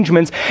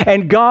arrangements?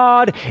 And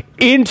God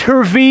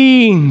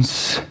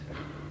intervenes.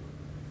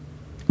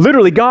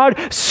 Literally, God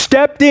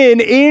stepped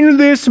in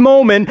this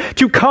moment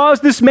to cause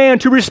this man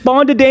to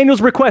respond to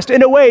Daniel's request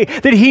in a way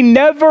that he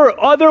never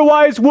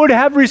otherwise would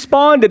have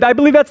responded. I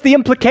believe that's the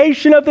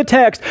implication of the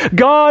text.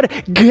 God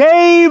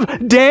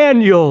gave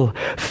Daniel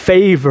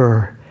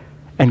favor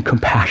and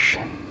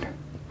compassion.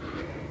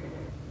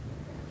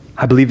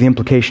 I believe the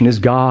implication is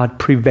God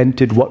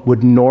prevented what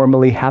would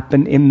normally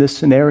happen in this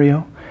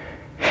scenario,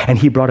 and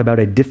he brought about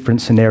a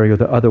different scenario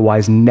that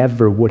otherwise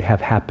never would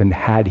have happened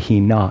had he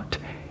not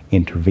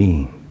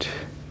intervened.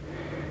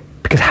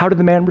 Because how did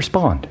the man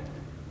respond?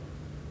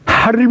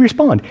 How did he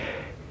respond?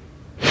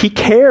 He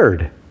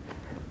cared.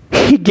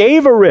 He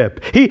gave a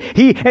rip.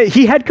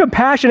 He had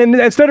compassion, and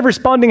instead of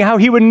responding how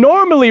he would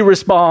normally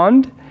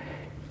respond,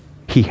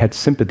 he had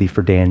sympathy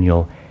for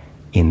Daniel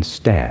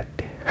instead.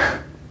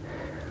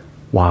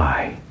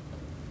 Why?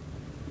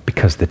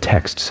 Because the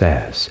text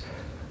says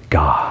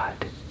God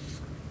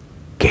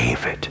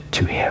gave it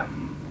to him.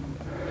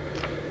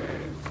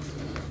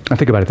 Now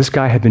think about it. This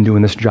guy had been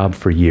doing this job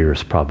for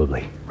years,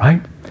 probably,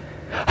 right?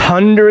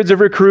 Hundreds of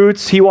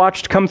recruits he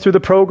watched come through the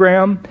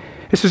program.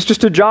 This was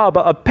just a job,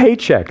 a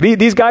paycheck.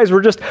 These guys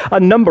were just a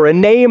number, a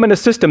name, and a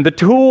system, the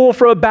tool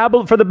for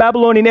the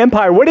Babylonian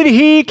Empire. What did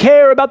he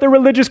care about their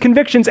religious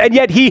convictions? And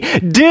yet he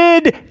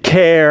did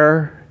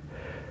care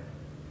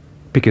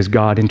because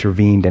God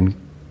intervened and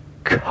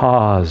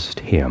caused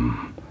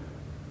him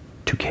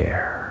to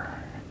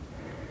care.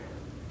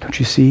 Don't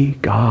you see?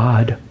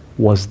 God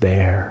was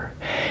there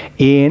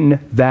in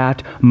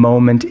that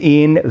moment,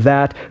 in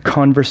that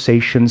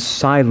conversation,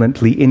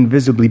 silently,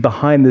 invisibly,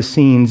 behind the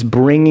scenes,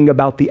 bringing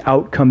about the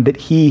outcome that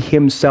he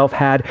himself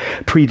had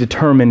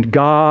predetermined.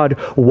 God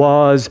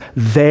was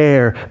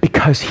there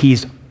because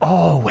he's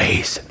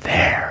always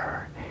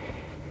there.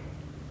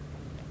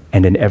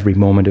 And in every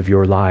moment of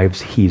your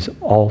lives, he's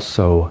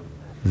also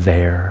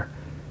there,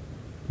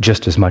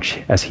 just as much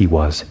as he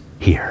was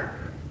here.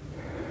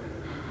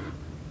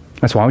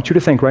 That's why I want you to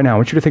think right now. I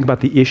want you to think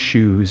about the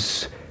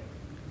issues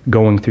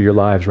going through your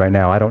lives right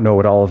now. I don't know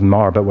what all of them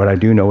are, but what I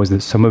do know is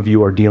that some of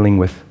you are dealing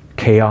with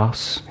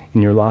chaos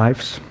in your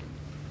lives.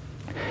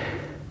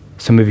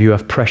 Some of you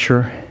have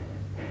pressure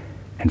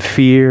and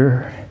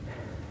fear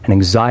and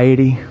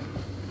anxiety.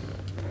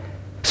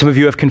 Some of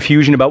you have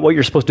confusion about what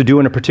you're supposed to do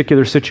in a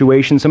particular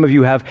situation. Some of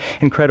you have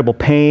incredible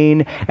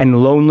pain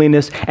and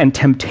loneliness and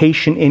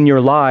temptation in your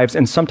lives.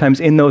 And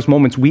sometimes in those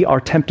moments, we are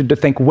tempted to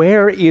think,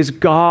 where is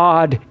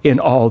God in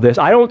all this?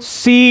 I don't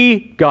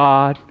see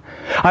God.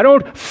 I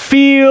don't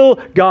feel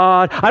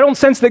God. I don't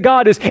sense that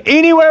God is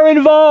anywhere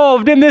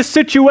involved in this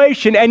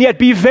situation. And yet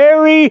be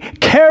very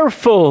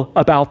careful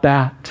about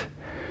that.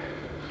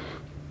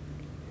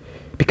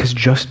 Because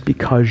just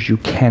because you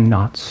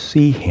cannot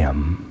see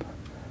him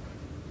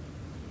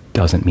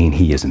doesn't mean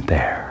he isn't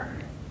there.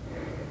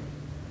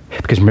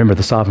 Because remember,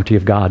 the sovereignty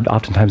of God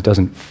oftentimes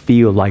doesn't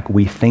feel like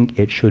we think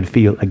it should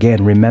feel.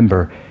 Again,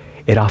 remember,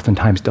 it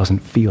oftentimes doesn't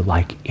feel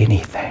like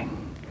anything.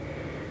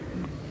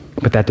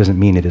 But that doesn't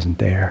mean it isn't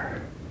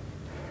there.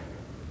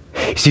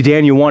 You see,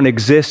 Daniel 1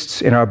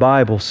 exists in our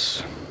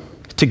Bibles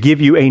to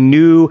give you a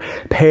new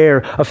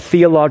pair of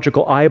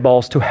theological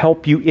eyeballs to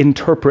help you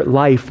interpret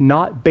life,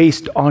 not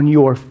based on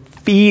your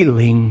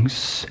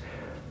feelings,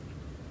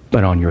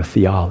 but on your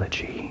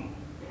theology.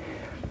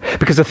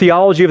 Because the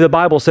theology of the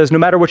Bible says no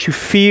matter what you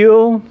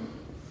feel,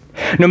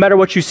 no matter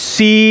what you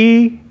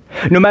see,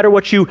 no matter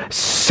what you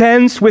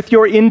sense with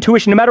your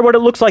intuition, no matter what it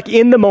looks like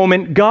in the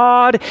moment,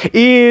 God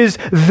is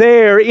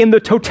there in the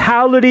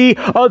totality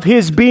of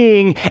his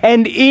being,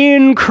 and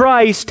in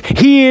Christ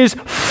he is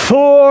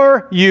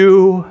for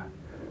you.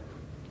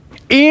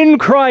 in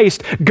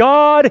Christ.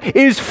 God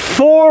is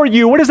for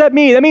you. What does that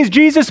mean? That means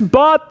Jesus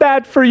bought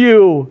that for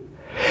you.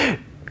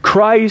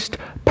 Christ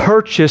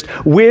purchased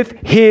with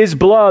his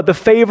blood the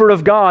favor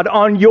of God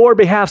on your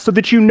behalf so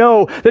that you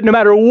know that no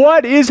matter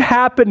what is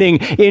happening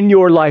in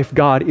your life,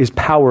 God is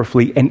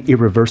powerfully and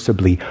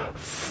irreversibly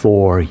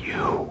for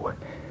you.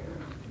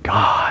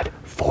 God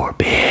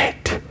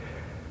forbid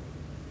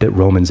that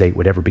Romans 8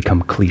 would ever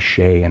become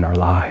cliche in our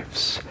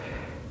lives.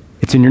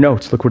 It's in your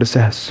notes. Look what it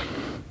says.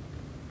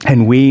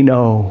 And we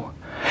know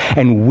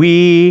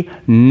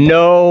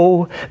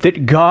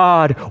that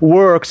God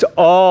works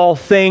all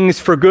things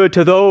for good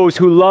to those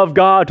who love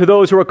God, to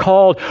those who are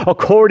called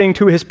according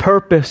to his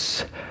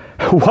purpose.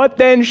 What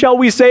then shall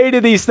we say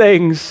to these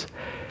things?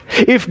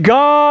 If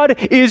God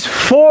is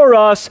for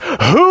us,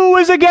 who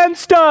is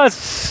against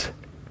us?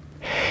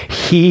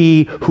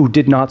 He who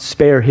did not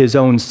spare his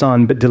own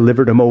son, but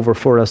delivered him over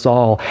for us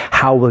all,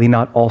 how will he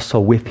not also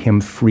with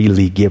him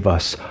freely give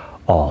us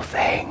all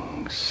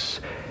things?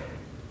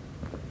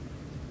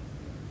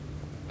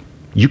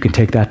 You can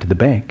take that to the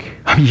bank.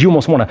 I mean, you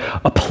almost want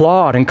to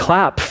applaud and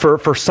clap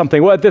for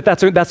something. Well,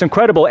 that's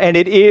incredible, and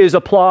it is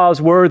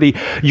applause worthy.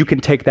 You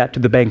can take that to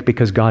the bank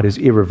because God is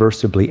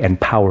irreversibly and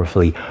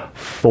powerfully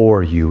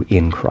for you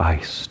in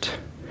Christ.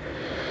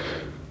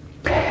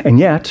 And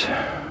yet,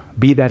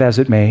 be that as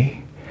it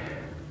may,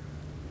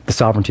 the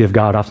sovereignty of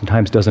God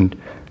oftentimes doesn't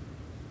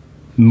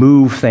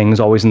move things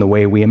always in the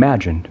way we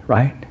imagined,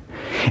 right?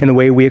 In the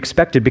way we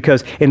expected,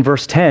 because in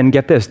verse 10,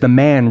 get this, the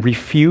man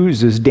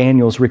refuses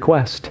Daniel's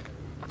request.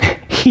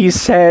 He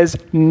says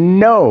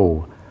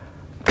no,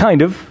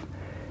 kind of.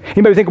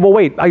 You may think, well,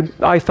 wait,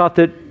 I thought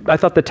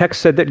the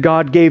text said that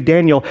God gave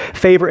Daniel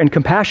favor and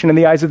compassion in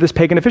the eyes of this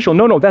pagan official.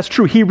 No, that's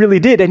true. He really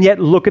did. And yet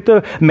look at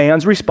the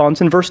man's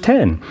response in verse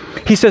 10.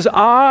 He says,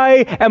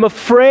 I am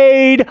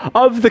afraid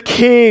of the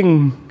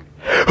king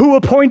who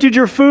appointed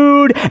your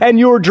food and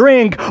your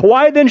drink.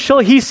 Why then shall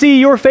he see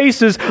your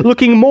faces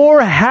looking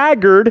more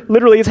haggard,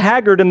 literally it's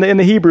haggard in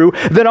the Hebrew,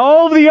 than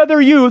all the other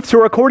youths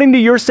who are according to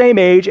your same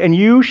age, and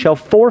you shall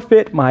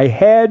forfeit my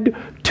head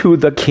to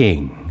the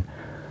king.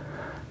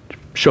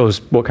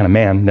 Shows what kind of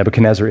man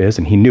Nebuchadnezzar is,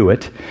 and he knew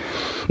it.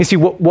 You see,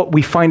 what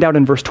we find out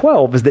in verse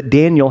 12 is that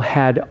Daniel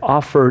had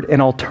offered an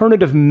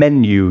alternative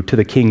menu to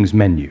the king's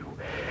menu.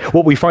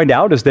 What we find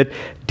out is that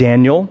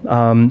Daniel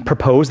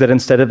proposed that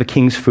instead of the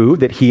king's food,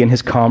 that he and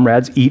his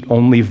comrades eat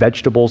only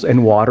vegetables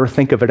and water.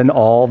 Think of it, an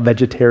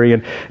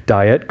all-vegetarian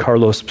diet,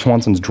 Carlos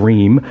Swanson's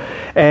dream.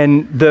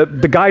 And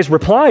the guy's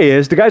reply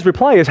is,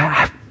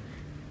 have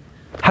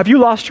you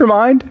lost your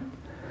mind?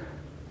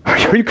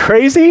 Are you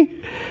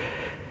crazy?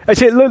 I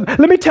say, let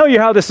me tell you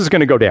how this is going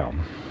to go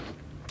down.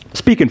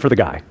 Speaking for the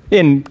guy,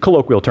 in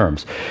colloquial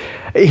terms.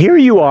 Here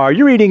you are,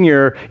 you're eating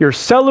your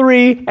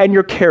celery and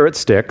your carrot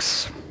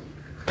sticks.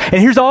 And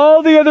here's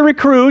all the other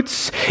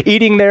recruits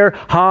eating their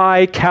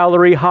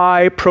high-calorie,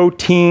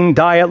 high-protein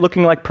diet,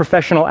 looking like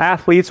professional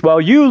athletes,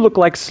 while you look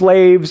like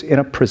slaves in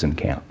a prison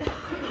camp.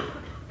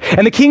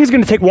 And the king's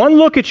going to take one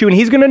look at you, and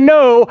he's going to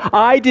know,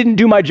 I didn't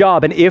do my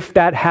job. And if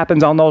that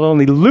happens, I'll not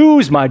only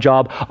lose my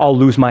job, I'll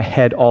lose my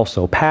head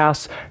also.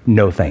 Pass,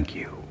 no thank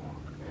you.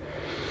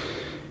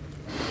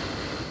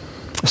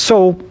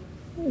 So,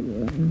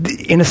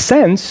 in a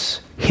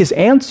sense, his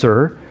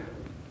answer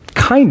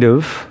kind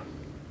of,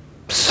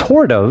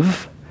 sort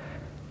of,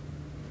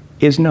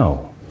 is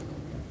no.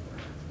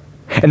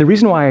 And the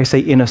reason why I say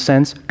in a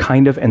sense,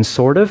 kind of, and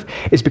sort of,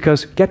 is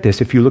because, get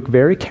this, if you look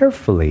very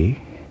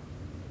carefully,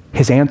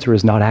 his answer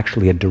is not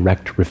actually a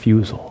direct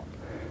refusal.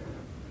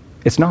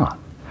 It's not.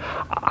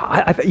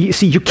 You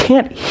see, you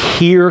can't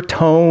hear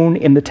tone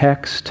in the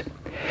text,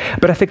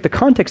 but I think the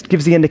context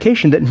gives the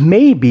indication that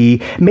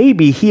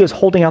maybe he is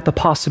holding out the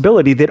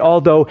possibility that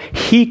although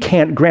he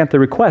can't grant the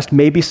request,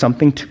 maybe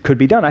something could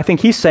be done. I think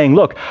he's saying,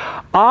 look,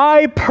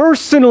 I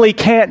personally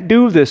can't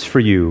do this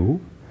for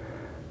you,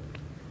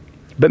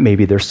 but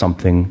maybe there's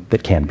something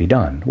that can be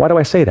done. Why do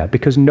I say that?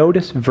 Because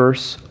notice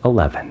verse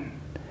 11.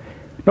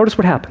 Notice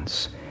what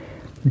happens.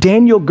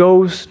 Daniel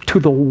goes to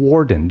the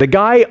warden, the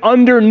guy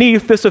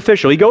underneath this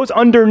official. He goes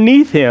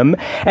underneath him,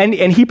 and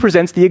he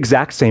presents the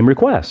exact same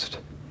request.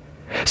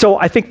 So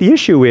I think the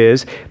issue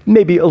is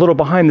maybe a little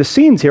behind the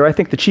scenes here. I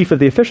think the chief of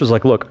the officials is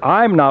like, look,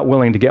 I'm not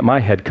willing to get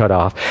my head cut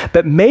off,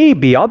 but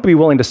maybe I'll be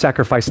willing to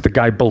sacrifice the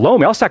guy below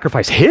me. I'll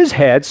sacrifice his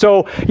head.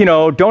 So,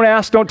 don't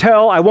ask, don't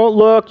tell. I won't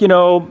look,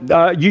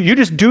 you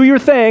just do your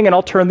thing and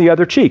I'll turn the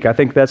other cheek. I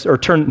think that's, or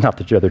turn, not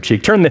the other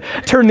cheek, turn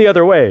the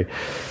other way.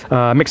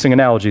 Mixing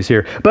analogies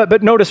here.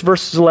 But notice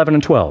verses 11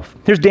 and 12.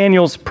 Here's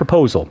Daniel's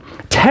proposal.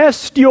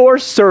 Test your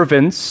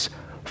servants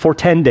for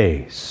 10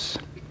 days.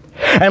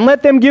 And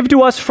let them give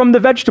to us from the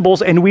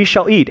vegetables, and we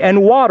shall eat,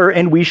 and water,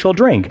 and we shall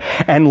drink.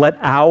 And let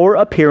our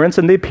appearance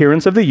and the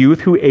appearance of the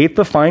youth who ate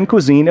the fine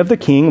cuisine of the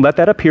king, let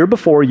that appear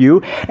before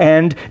you,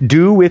 and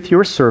do with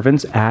your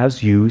servants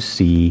as you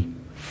see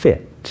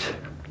fit.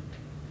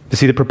 You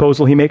see the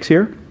proposal he makes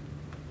here?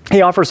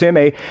 He offers him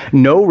a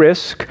no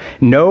risk,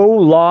 no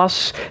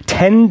loss,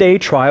 10-day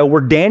trial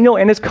where Daniel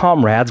and his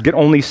comrades get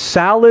only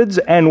salads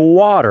and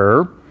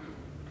water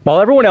While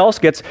everyone else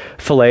gets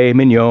filet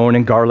mignon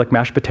and garlic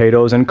mashed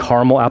potatoes and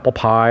caramel apple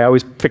pie. I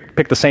always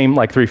pick the same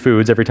 3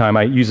 foods every time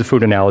I use a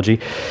food analogy.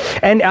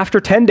 And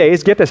after 10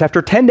 days, get this,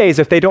 after 10 days,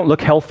 if they don't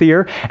look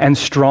healthier and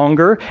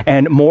stronger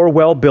and more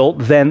well-built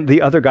than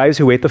the other guys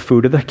who ate the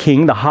food of the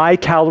king, the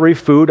high-calorie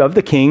food of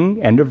the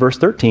king, end of verse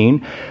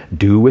 13,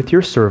 do with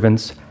your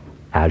servants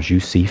as you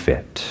see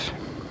fit.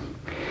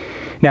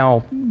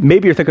 Now,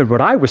 maybe you're thinking what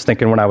I was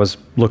thinking when I was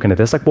looking at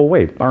this, well,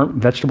 wait, aren't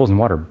vegetables and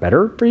water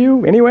better for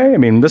you anyway? I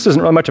mean, this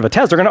isn't really much of a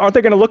test. Aren't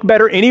they going to look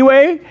better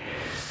anyway?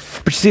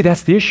 But you see,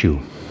 that's the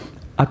issue.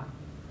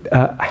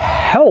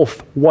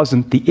 Health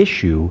wasn't the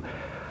issue.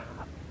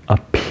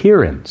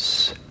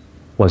 Appearance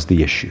was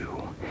the issue.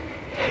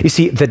 You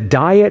see, the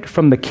diet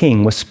from the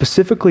king was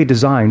specifically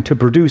designed to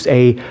produce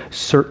a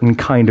certain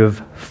kind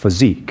of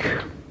physique.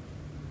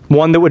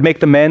 One that would make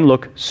the men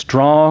look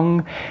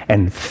strong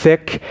and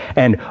thick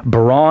and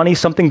brawny,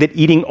 something that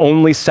eating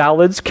only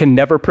salads can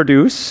never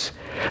produce.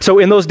 So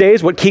in those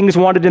days, what kings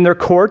wanted in their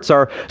courts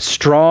are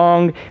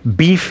strong,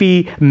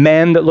 beefy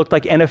men that looked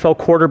like NFL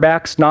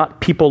quarterbacks, not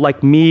people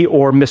like me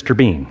or Mr.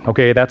 Bean.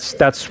 Okay,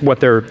 that's what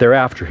they're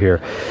after here.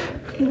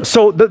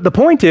 So the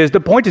point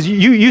is,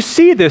 you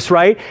see this,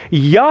 right?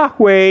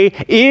 Yahweh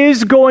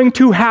is going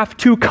to have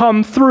to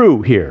come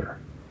through here.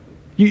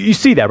 You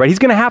see that, right? He's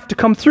going to have to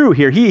come through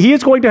here. He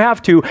is going to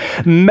have to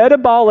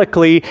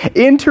metabolically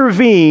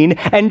intervene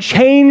and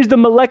change the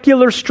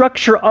molecular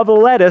structure of a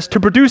lettuce to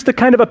produce the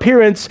kind of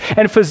appearance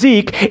and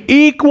physique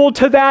equal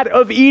to that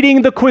of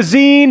eating the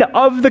cuisine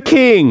of the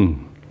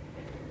king.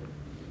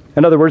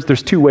 In other words,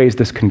 there's 2 ways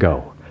this can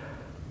go.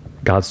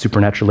 God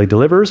supernaturally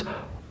delivers,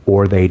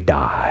 or they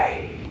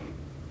die.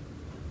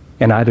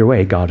 And either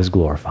way, God is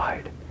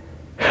glorified.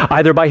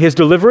 Either by his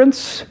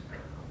deliverance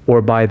or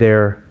by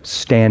their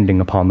standing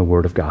upon the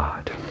word of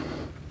God.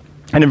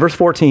 And in verse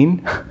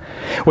 14,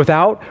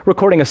 without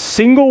recording a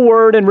single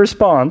word in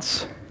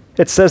response,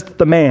 it says that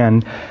the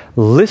man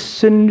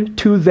listened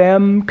to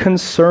them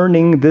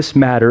concerning this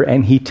matter,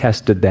 and he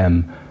tested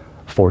them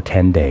for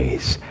 10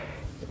 days.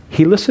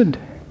 He listened.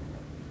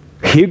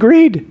 He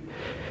agreed.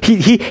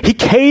 He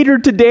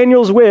catered to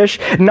Daniel's wish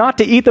not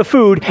to eat the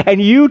food,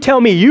 and you tell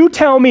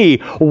me,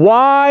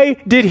 why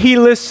did he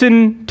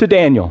listen to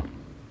Daniel?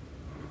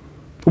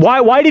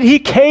 Why did he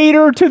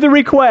cater to the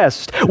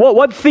request?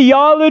 What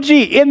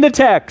theology in the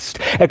text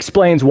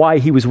explains why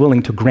he was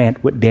willing to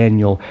grant what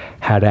Daniel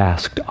had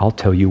asked? I'll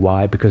tell you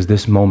why, because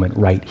this moment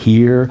right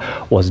here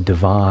was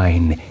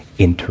divine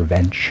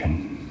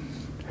intervention.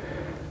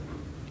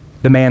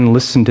 The man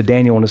listened to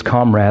Daniel and his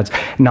comrades,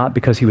 not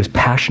because he was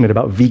passionate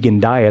about vegan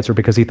diets or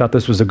because he thought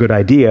this was a good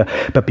idea,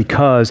 but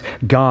because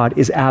God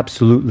is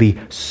absolutely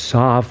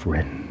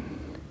sovereign.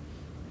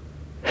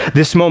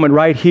 This moment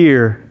right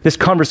here, this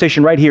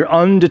conversation right here,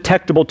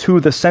 undetectable to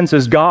the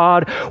senses,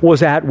 God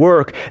was at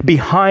work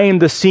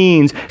behind the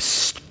scenes,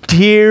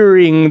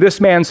 steering this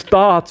man's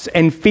thoughts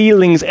and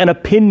feelings and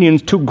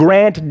opinions to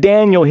grant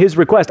Daniel his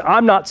request.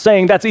 I'm not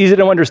saying that's easy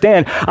to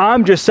understand.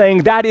 I'm just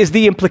saying that is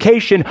the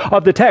implication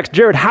of the text.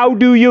 Jared, how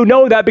do you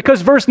know that?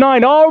 Because verse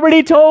 9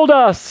 already told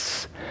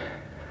us.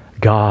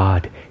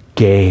 God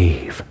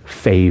gave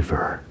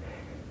favor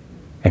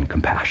and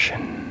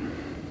compassion.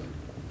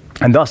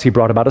 And thus he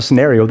brought about a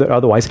scenario that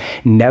otherwise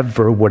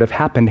never would have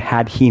happened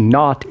had he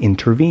not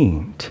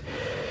intervened.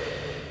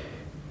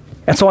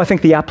 And so I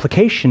think the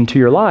application to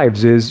your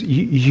lives is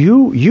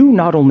you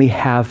not only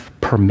have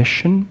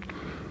permission,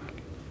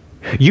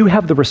 you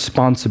have the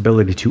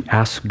responsibility to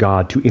ask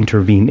God to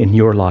intervene in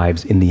your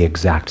lives in the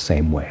exact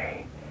same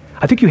way.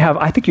 I think you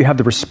have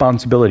the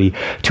responsibility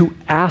to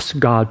ask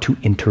God to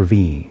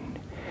intervene.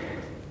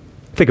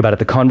 Think about it,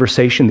 the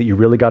conversation that you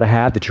really got to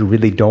have, that you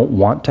really don't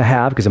want to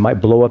have because it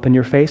might blow up in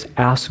your face,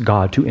 ask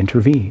God to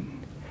intervene.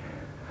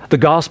 The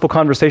gospel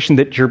conversation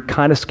that you're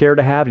kind of scared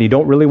to have and you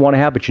don't really want to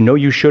have, but you know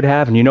you should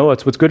have, and you know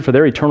it's what's good for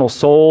their eternal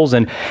souls,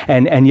 and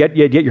yet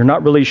you're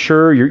not really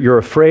sure, you're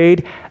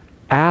afraid,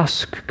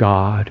 ask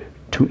God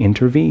to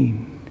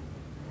intervene.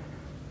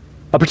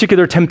 A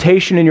particular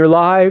temptation in your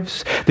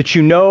lives that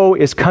you know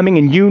is coming,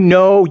 and you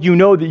know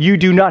that you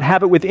do not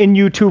have it within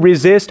you to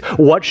resist,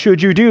 what should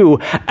you do?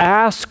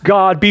 Ask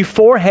God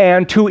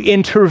beforehand to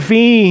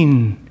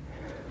intervene.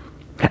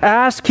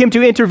 Ask him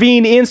to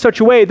intervene in such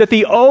a way that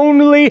the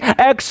only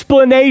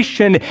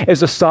explanation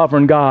is a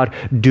sovereign God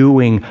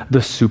doing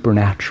the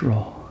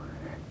supernatural.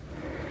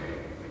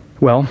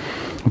 Well,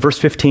 verse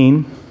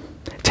 15,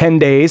 10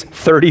 days,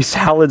 30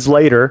 salads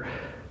later,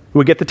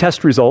 we get the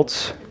test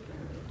results.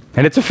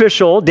 And it's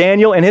official.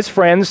 Daniel and his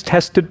friends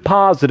tested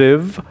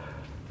positive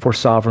for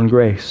sovereign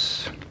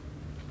grace.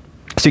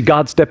 See,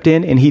 God stepped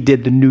in and he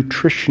did the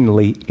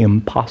nutritionally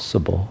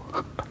impossible.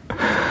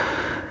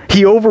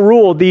 He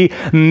overruled the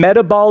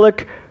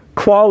metabolic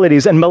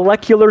qualities and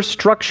molecular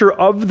structure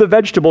of the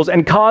vegetables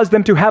and caused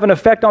them to have an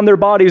effect on their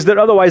bodies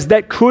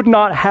that could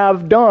not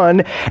have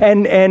done,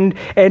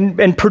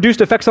 and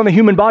produced effects on the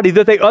human body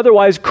that they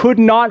otherwise could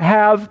not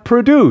have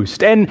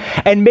produced. And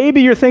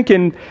maybe you're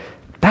thinking,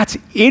 that's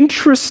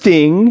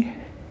interesting,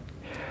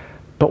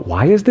 but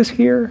why is this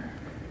here?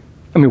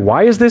 I mean,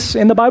 why is this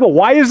in the Bible?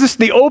 Why is this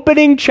the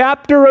opening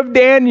chapter of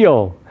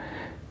Daniel?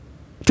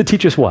 To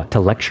teach us what? To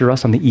lecture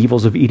us on the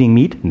evils of eating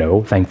meat?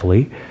 No,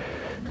 thankfully.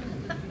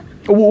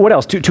 What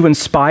else? To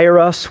inspire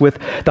us with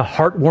the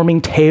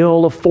heartwarming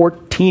tale of 4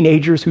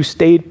 teenagers who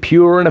stayed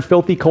pure in a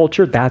filthy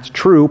culture? That's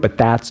true, but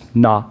that's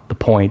not the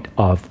point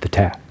of the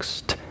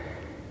text.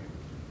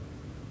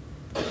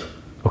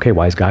 Okay,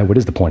 wise guy, what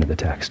is the point of the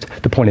text?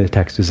 The point of the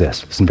text is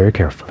this. Listen very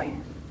carefully.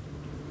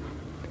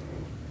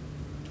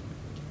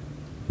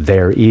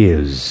 There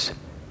is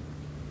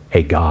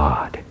a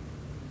God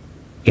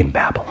in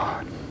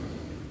Babylon.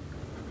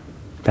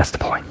 That's the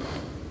point.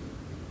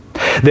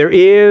 There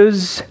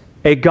is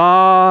a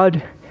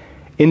God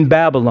in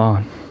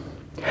Babylon.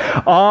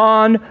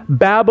 On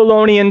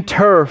Babylonian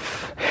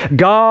turf,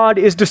 God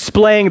is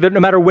displaying that no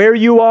matter where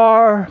you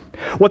are,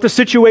 what the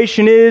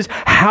situation is,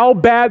 how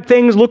bad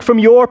things look from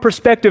your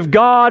perspective,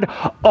 God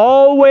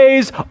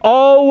always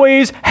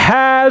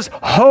has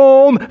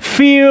home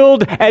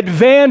field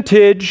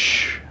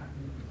advantage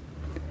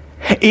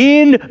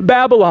in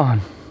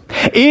Babylon.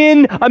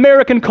 In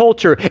American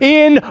culture,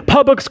 in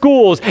public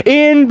schools,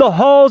 in the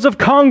halls of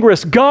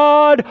Congress,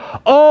 God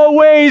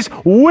always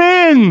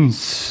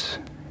wins.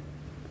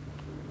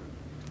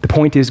 The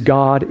point is,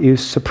 God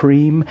is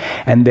supreme,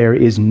 and there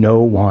is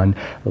no one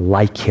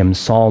like him.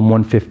 Psalm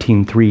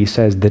 115:3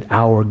 says that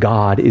our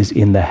God is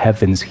in the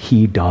heavens.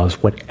 He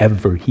does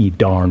whatever he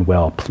darn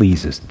well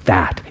pleases.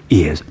 That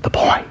is the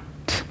point.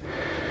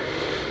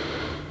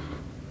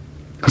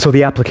 So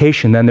the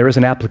application, then, there is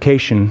an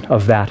application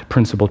of that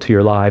principle to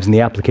your lives, and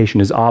the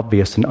application is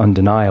obvious and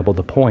undeniable.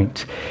 The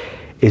point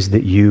is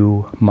that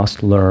you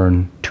must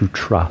learn to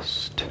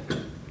trust.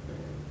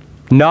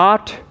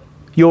 Not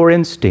your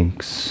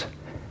instincts,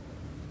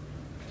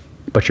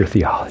 but your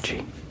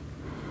theology.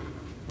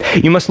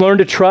 You must learn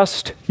to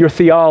trust your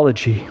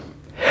theology.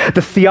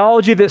 The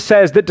theology that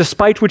says that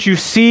despite what you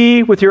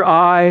see with your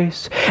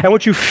eyes and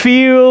what you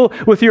feel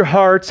with your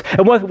hearts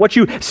and what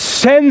you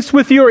sense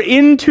with your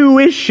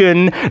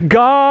intuition,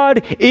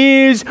 God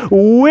is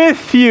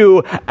with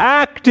you,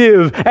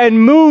 active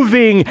and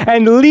moving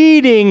and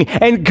leading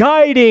and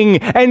guiding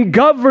and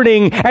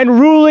governing and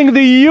ruling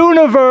the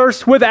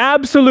universe with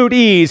absolute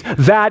ease.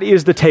 That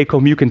is the take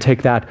home. You can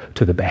take that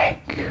to the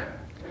bank.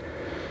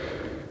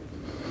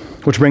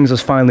 Which brings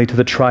us finally to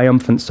the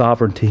triumphant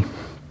sovereignty.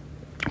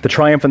 The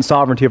triumphant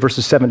sovereignty of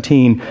verses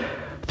 17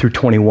 through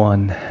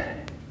 21.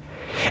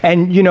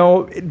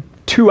 And,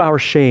 to our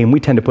shame, we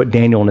tend to put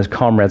Daniel and his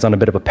comrades on a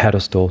bit of a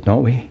pedestal,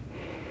 don't we?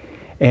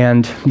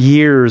 And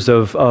years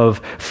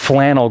of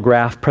flannel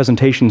graph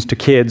presentations to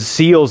kids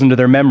seals into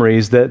their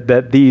memories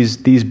that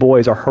these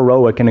boys are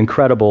heroic and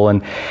incredible.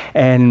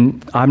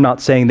 And I'm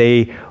not saying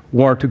they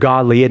weren't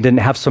godly and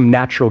didn't have some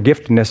natural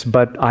giftedness,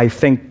 but I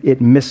think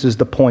it misses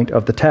the point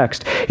of the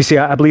text. You see,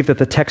 I believe that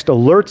the text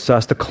alerts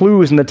us, the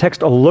clues in the text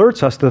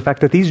alerts us to the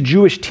fact that these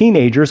Jewish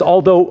teenagers,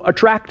 although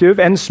attractive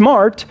and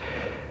smart,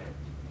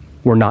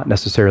 were not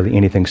necessarily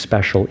anything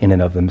special in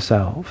and of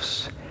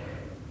themselves.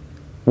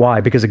 Why?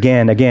 Because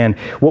again,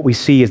 what we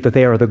see is that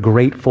they are the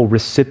grateful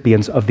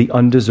recipients of the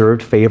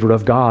undeserved favor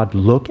of God.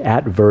 Look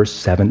at verse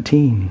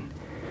 17.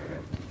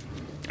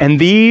 And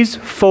these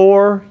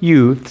 4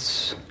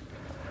 youths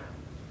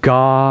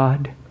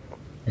God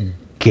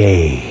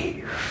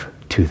gave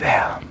to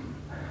them.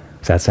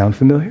 Does that sound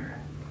familiar?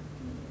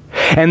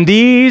 And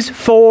these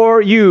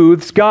 4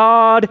 youths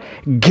God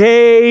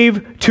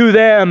gave to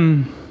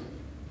them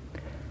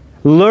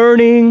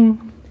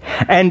learning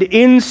and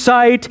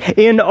insight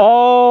in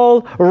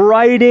all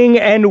writing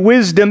and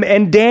wisdom,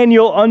 and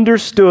Daniel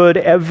understood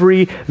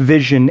every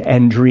vision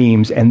and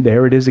dreams. And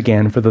there it is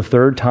again for the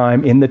 3rd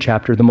time in the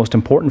chapter, the most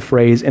important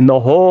phrase in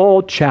the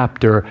whole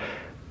chapter: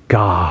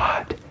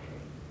 God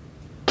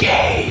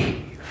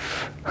gave.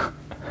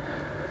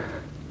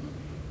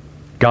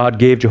 God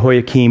gave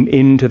Jehoiakim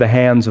into the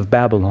hands of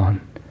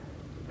Babylon.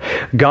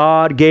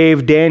 God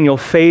gave Daniel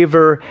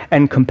favor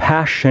and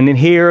compassion. And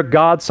here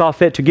God saw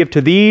fit to give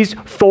to these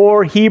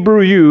 4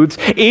 Hebrew youths,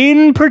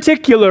 in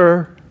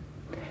particular,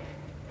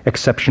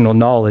 exceptional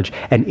knowledge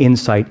and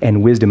insight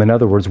and wisdom. In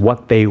other words,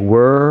 what they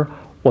were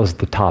was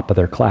the top of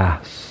their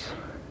class.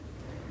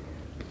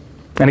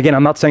 And again,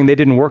 I'm not saying they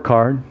didn't work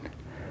hard.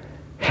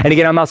 And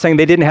again, I'm not saying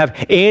they didn't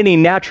have any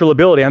natural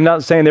ability. I'm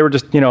not saying they were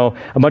just, a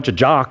bunch of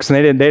jocks and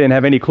they didn't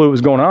have any clue what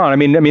was going on. I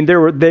mean,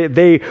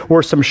 they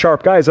were some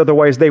sharp guys.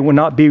 Otherwise, they would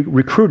not be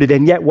recruited.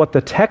 And yet, what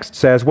the text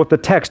says, what the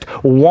text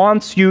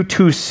wants you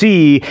to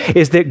see,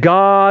 is that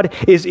God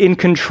is in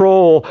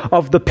control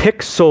of the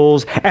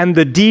pixels and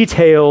the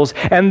details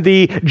and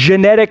the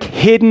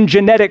hidden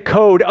genetic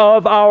code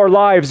of our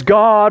lives.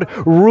 God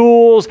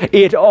rules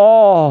it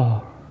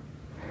all.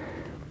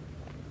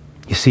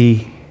 You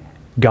see,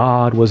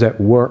 God was at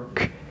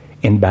work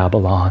in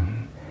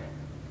Babylon,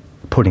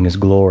 putting his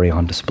glory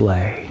on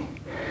display.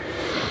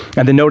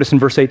 And then notice in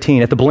verse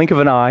 18, at the blink of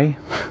an eye,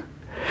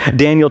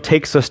 Daniel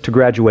takes us to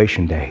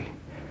graduation day.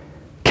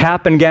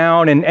 Cap and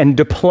gown and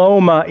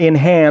diploma in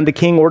hand, the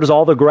king orders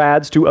all the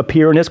grads to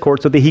appear in his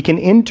court so that he can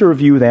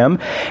interview them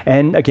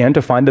and, again,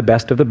 to find the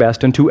best of the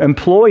best and to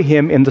employ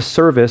him in the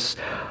service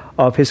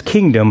of his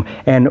kingdom.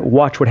 And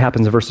watch what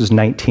happens in verses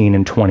 19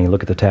 and 20.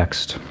 Look at the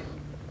text.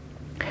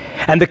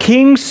 And the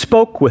king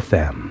spoke with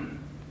them,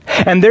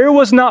 and there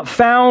was not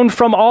found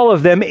from all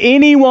of them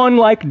anyone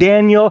like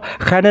Daniel,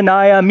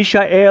 Hananiah,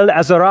 Mishael,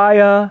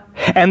 Azariah,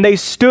 and they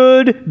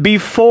stood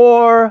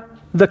before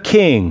the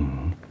king.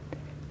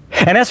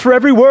 And as for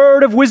every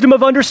word of wisdom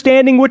of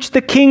understanding which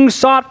the king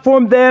sought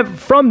from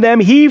them,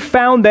 he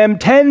found them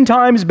 10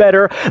 times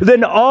better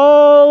than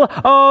all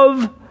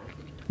of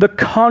the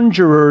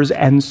conjurers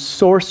and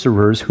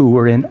sorcerers who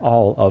were in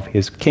all of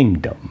his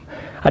kingdom.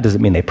 That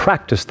doesn't mean they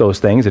practiced those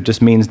things. It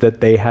just means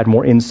that they had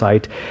more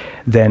insight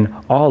than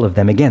all of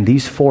them. Again,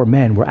 these 4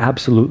 men were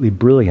absolutely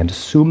brilliant,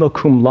 summa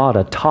cum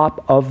laude,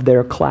 top of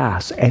their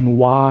class. And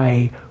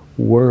why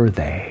were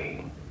they?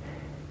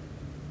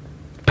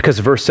 Because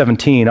verse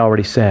 17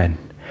 already said,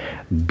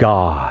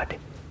 God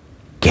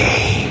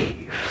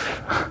gave.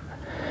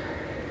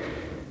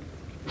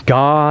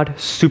 God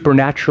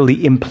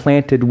supernaturally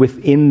implanted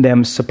within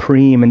them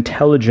supreme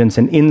intelligence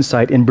and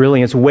insight and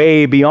brilliance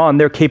way beyond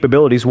their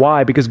capabilities.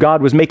 Why? Because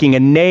God was making a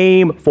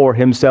name for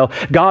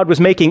himself. God was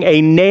making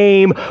a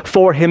name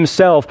for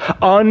himself,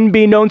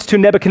 unbeknownst to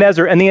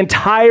Nebuchadnezzar and the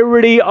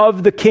entirety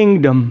of the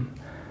kingdom.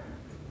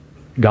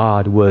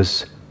 God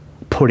was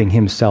putting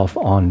himself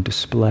on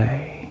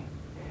display.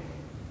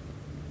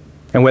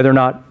 And whether or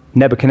not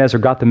Nebuchadnezzar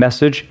got the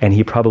message, and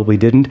he probably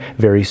didn't,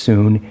 very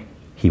soon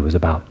he was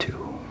about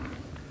to.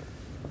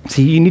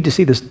 See, you need to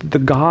see this. The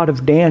God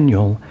of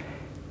Daniel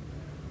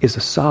is a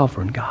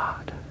sovereign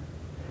God.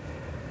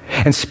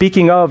 And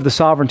speaking of the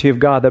sovereignty of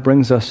God, that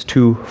brings us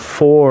to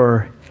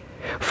four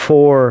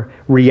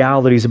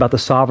realities about the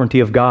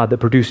sovereignty of God that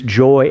produce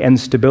joy and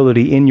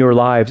stability in your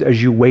lives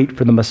as you wait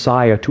for the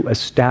Messiah to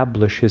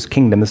establish his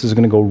kingdom. This is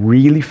going to go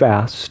really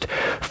fast.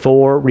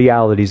 4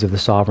 realities of the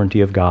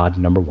sovereignty of God.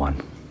 Number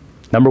one,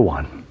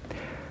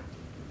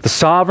 the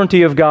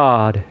sovereignty of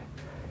God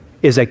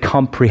is a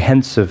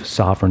comprehensive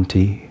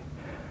sovereignty.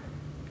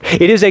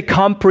 It is a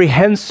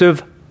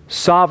comprehensive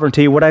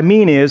sovereignty. What I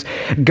mean is,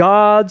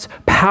 God's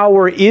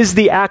power is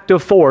the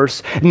active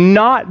force,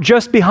 not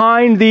just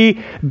behind the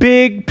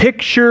big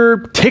picture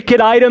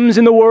ticket items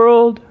in the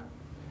world,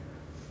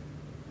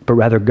 but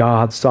rather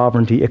God's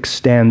sovereignty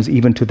extends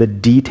even to the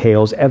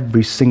details,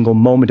 every single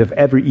moment of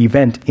every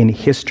event in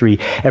history,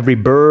 every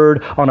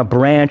bird on a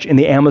branch in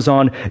the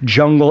Amazon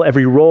jungle,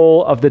 every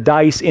roll of the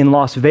dice in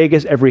Las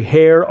Vegas, every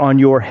hair on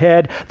your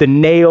head, the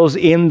nails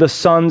in the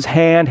sun's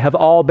hand have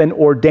all been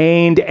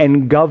ordained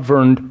and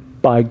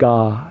governed by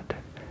God.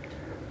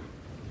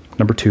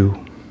 Number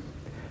 2,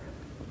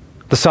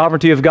 the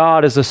sovereignty of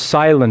God is a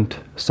silent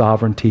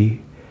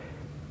sovereignty.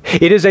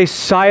 It is a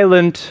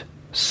silent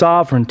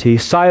sovereignty,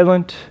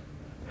 silent,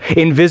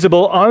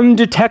 invisible,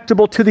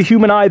 undetectable to the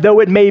human eye, though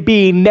it may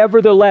be,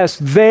 nevertheless,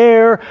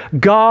 there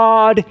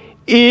God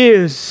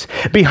is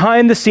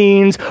behind the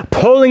scenes,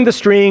 pulling the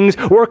strings,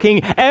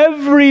 working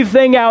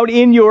everything out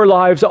in your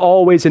lives,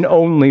 always and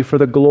only for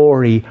the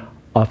glory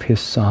of his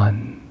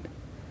Son.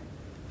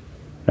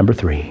 Number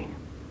 3,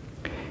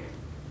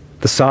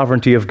 the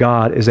sovereignty of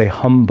God is a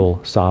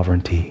humble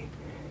sovereignty.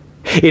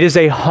 It is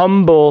a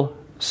humble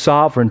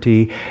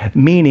sovereignty,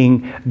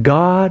 meaning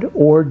God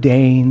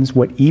ordains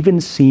what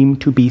even seem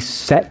to be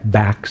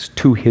setbacks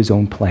to his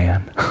own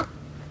plan.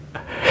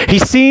 He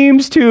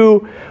seems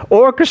to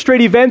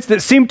orchestrate events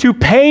that seem to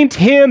paint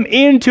him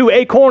into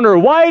a corner.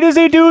 Why does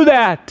he do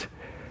that?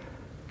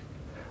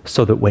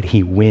 So that when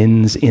he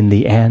wins in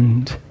the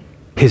end,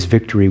 his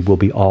victory will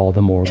be all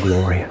the more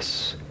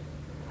glorious.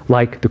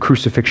 Like the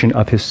crucifixion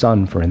of his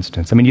Son, for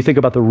instance. I mean, you think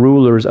about the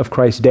rulers of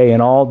Christ's day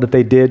and all that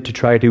they did to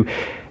try to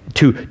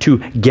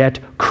get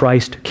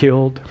Christ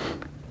killed.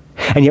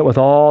 And yet with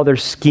all their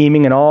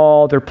scheming and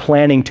all their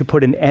planning to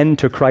put an end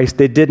to Christ,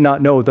 they did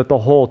not know that the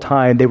whole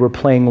time they were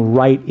playing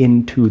right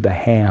into the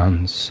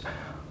hands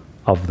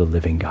of the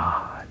living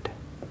God.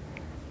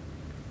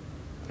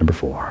 Number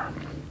 4,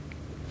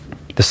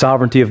 the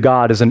sovereignty of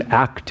God is an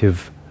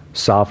active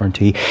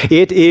sovereignty.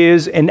 It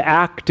is an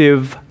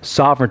active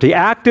sovereignty.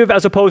 Active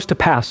as opposed to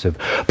passive.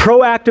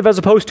 Proactive as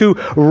opposed to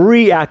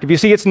reactive. You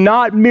see, it's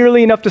not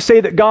merely enough to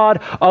say that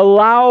God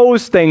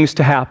allows things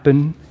to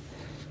happen.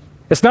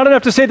 It's not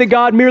enough to say that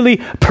God merely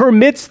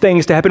permits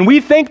things to happen. We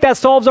think that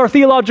solves our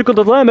theological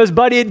dilemmas,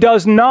 but it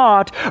does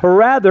not.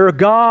 Rather,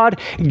 God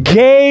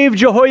gave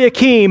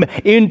Jehoiakim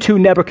into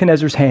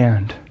Nebuchadnezzar's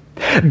hand.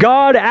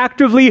 God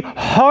actively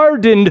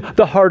hardened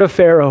the heart of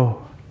Pharaoh.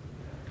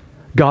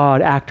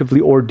 God actively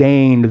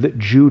ordained that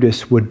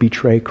Judas would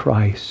betray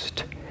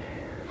Christ.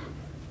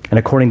 And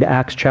according to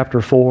Acts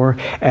chapter 4,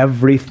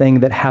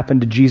 everything that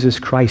happened to Jesus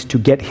Christ to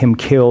get him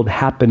killed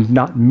happened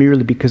not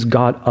merely because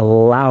God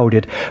allowed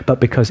it, but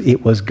because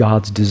it was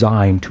God's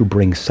design to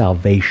bring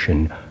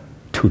salvation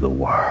to the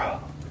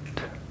world.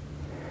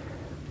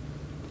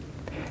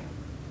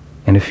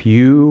 And if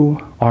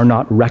you are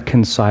not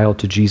reconciled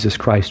to Jesus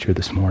Christ here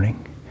this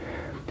morning,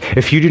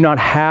 If you do not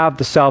have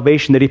the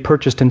salvation that he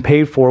purchased and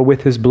paid for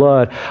with his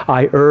blood,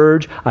 I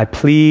urge, I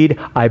plead,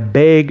 I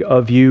beg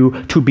of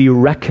you to be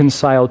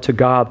reconciled to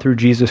God through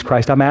Jesus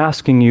Christ. I'm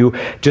asking you,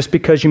 just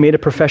because you made a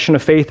profession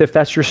of faith, if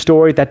that's your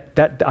story,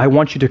 that I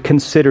want you to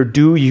consider,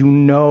 do you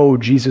know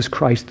Jesus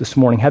Christ this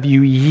morning? Have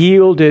you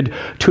yielded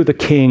to the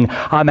King?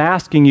 I'm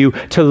asking you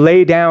to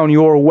lay down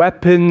your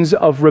weapons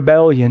of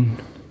rebellion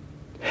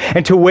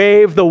and to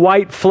wave the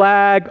white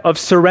flag of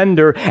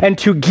surrender, and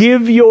to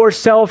give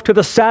yourself to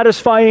the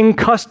satisfying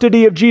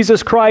custody of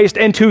Jesus Christ,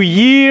 and to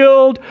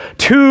yield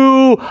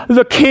to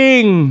the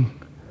King.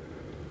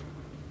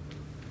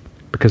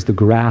 Because the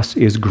grass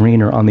is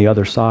greener on the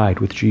other side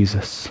with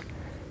Jesus.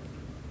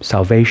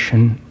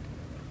 Salvation,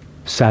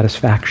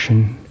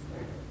 satisfaction,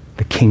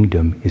 the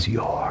kingdom is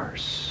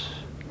yours.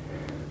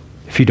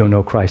 If you don't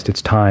know Christ,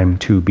 it's time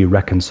to be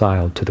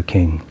reconciled to the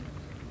King.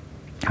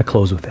 I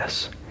close with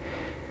this.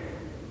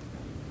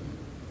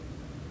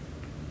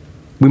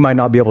 We might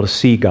not be able to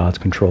see God's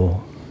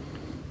control.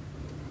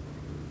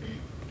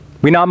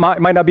 We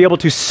might not be able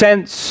to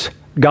sense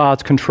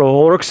God's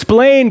control or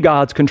explain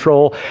God's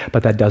control,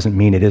 but that doesn't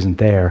mean it isn't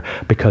there,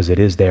 because it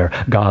is there.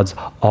 God's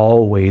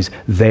always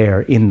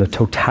there in the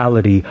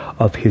totality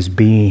of his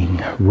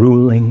being,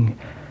 ruling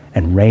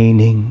and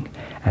reigning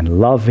and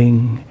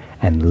loving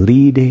and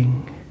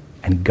leading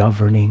and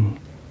governing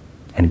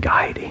and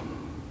guiding.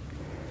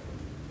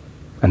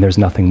 And there's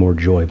nothing more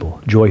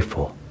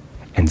joyful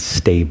and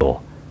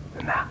stable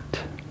than that.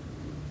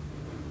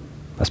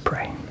 Let's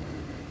pray.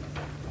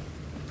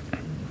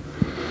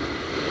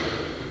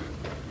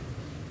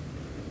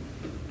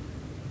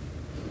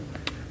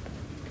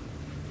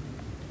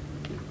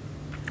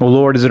 Oh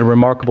Lord, is it a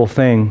remarkable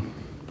thing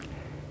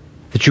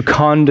that you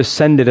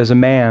condescended as a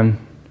man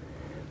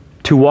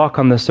to walk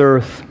on this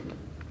earth,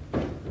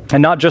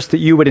 and not just that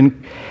you would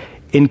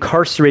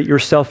incarcerate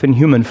yourself in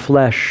human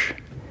flesh,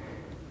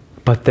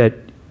 but that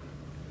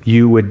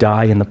you would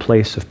die in the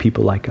place of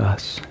people like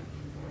us.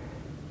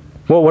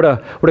 Well, what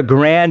a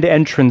grand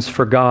entrance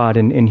for God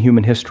in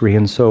human history.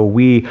 And so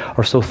we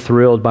are so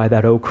thrilled by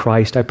that. Oh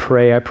Christ, I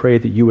pray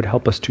that you would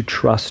help us to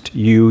trust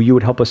you. You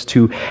would help us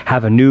to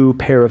have a new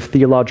pair of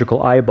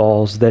theological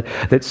eyeballs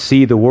that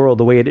see the world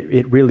the way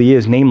it really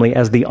is, namely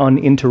as the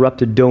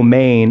uninterrupted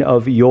domain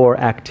of your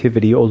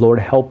activity. Oh Lord,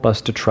 help us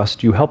to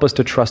trust you. Help us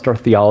to trust our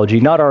theology,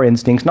 not our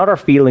instincts, not our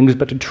feelings,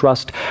 but to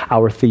trust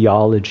our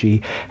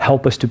theology.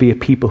 Help us to be a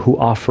people who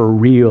offer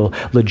real,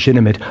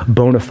 legitimate,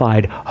 bona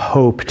fide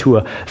hope to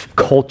a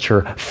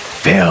culture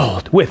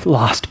filled with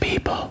lost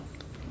people.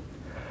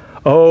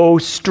 Oh,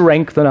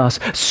 strengthen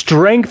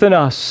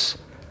us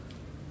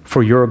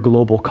for your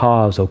global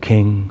cause, O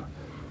King.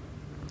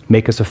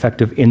 Make us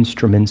effective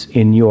instruments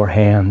in your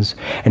hands,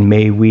 and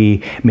may we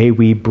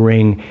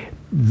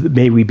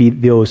be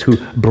those who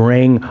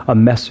bring a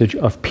message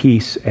of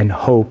peace and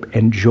hope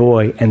and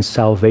joy and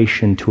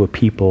salvation to a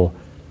people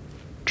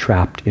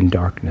trapped in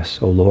darkness.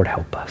 Oh Lord,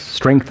 help us.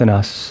 Strengthen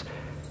us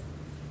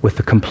with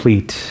the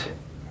complete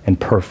and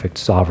perfect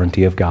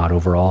sovereignty of God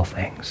over all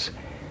things.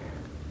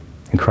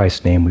 In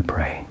Christ's name we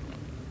pray.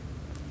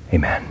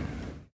 Amen.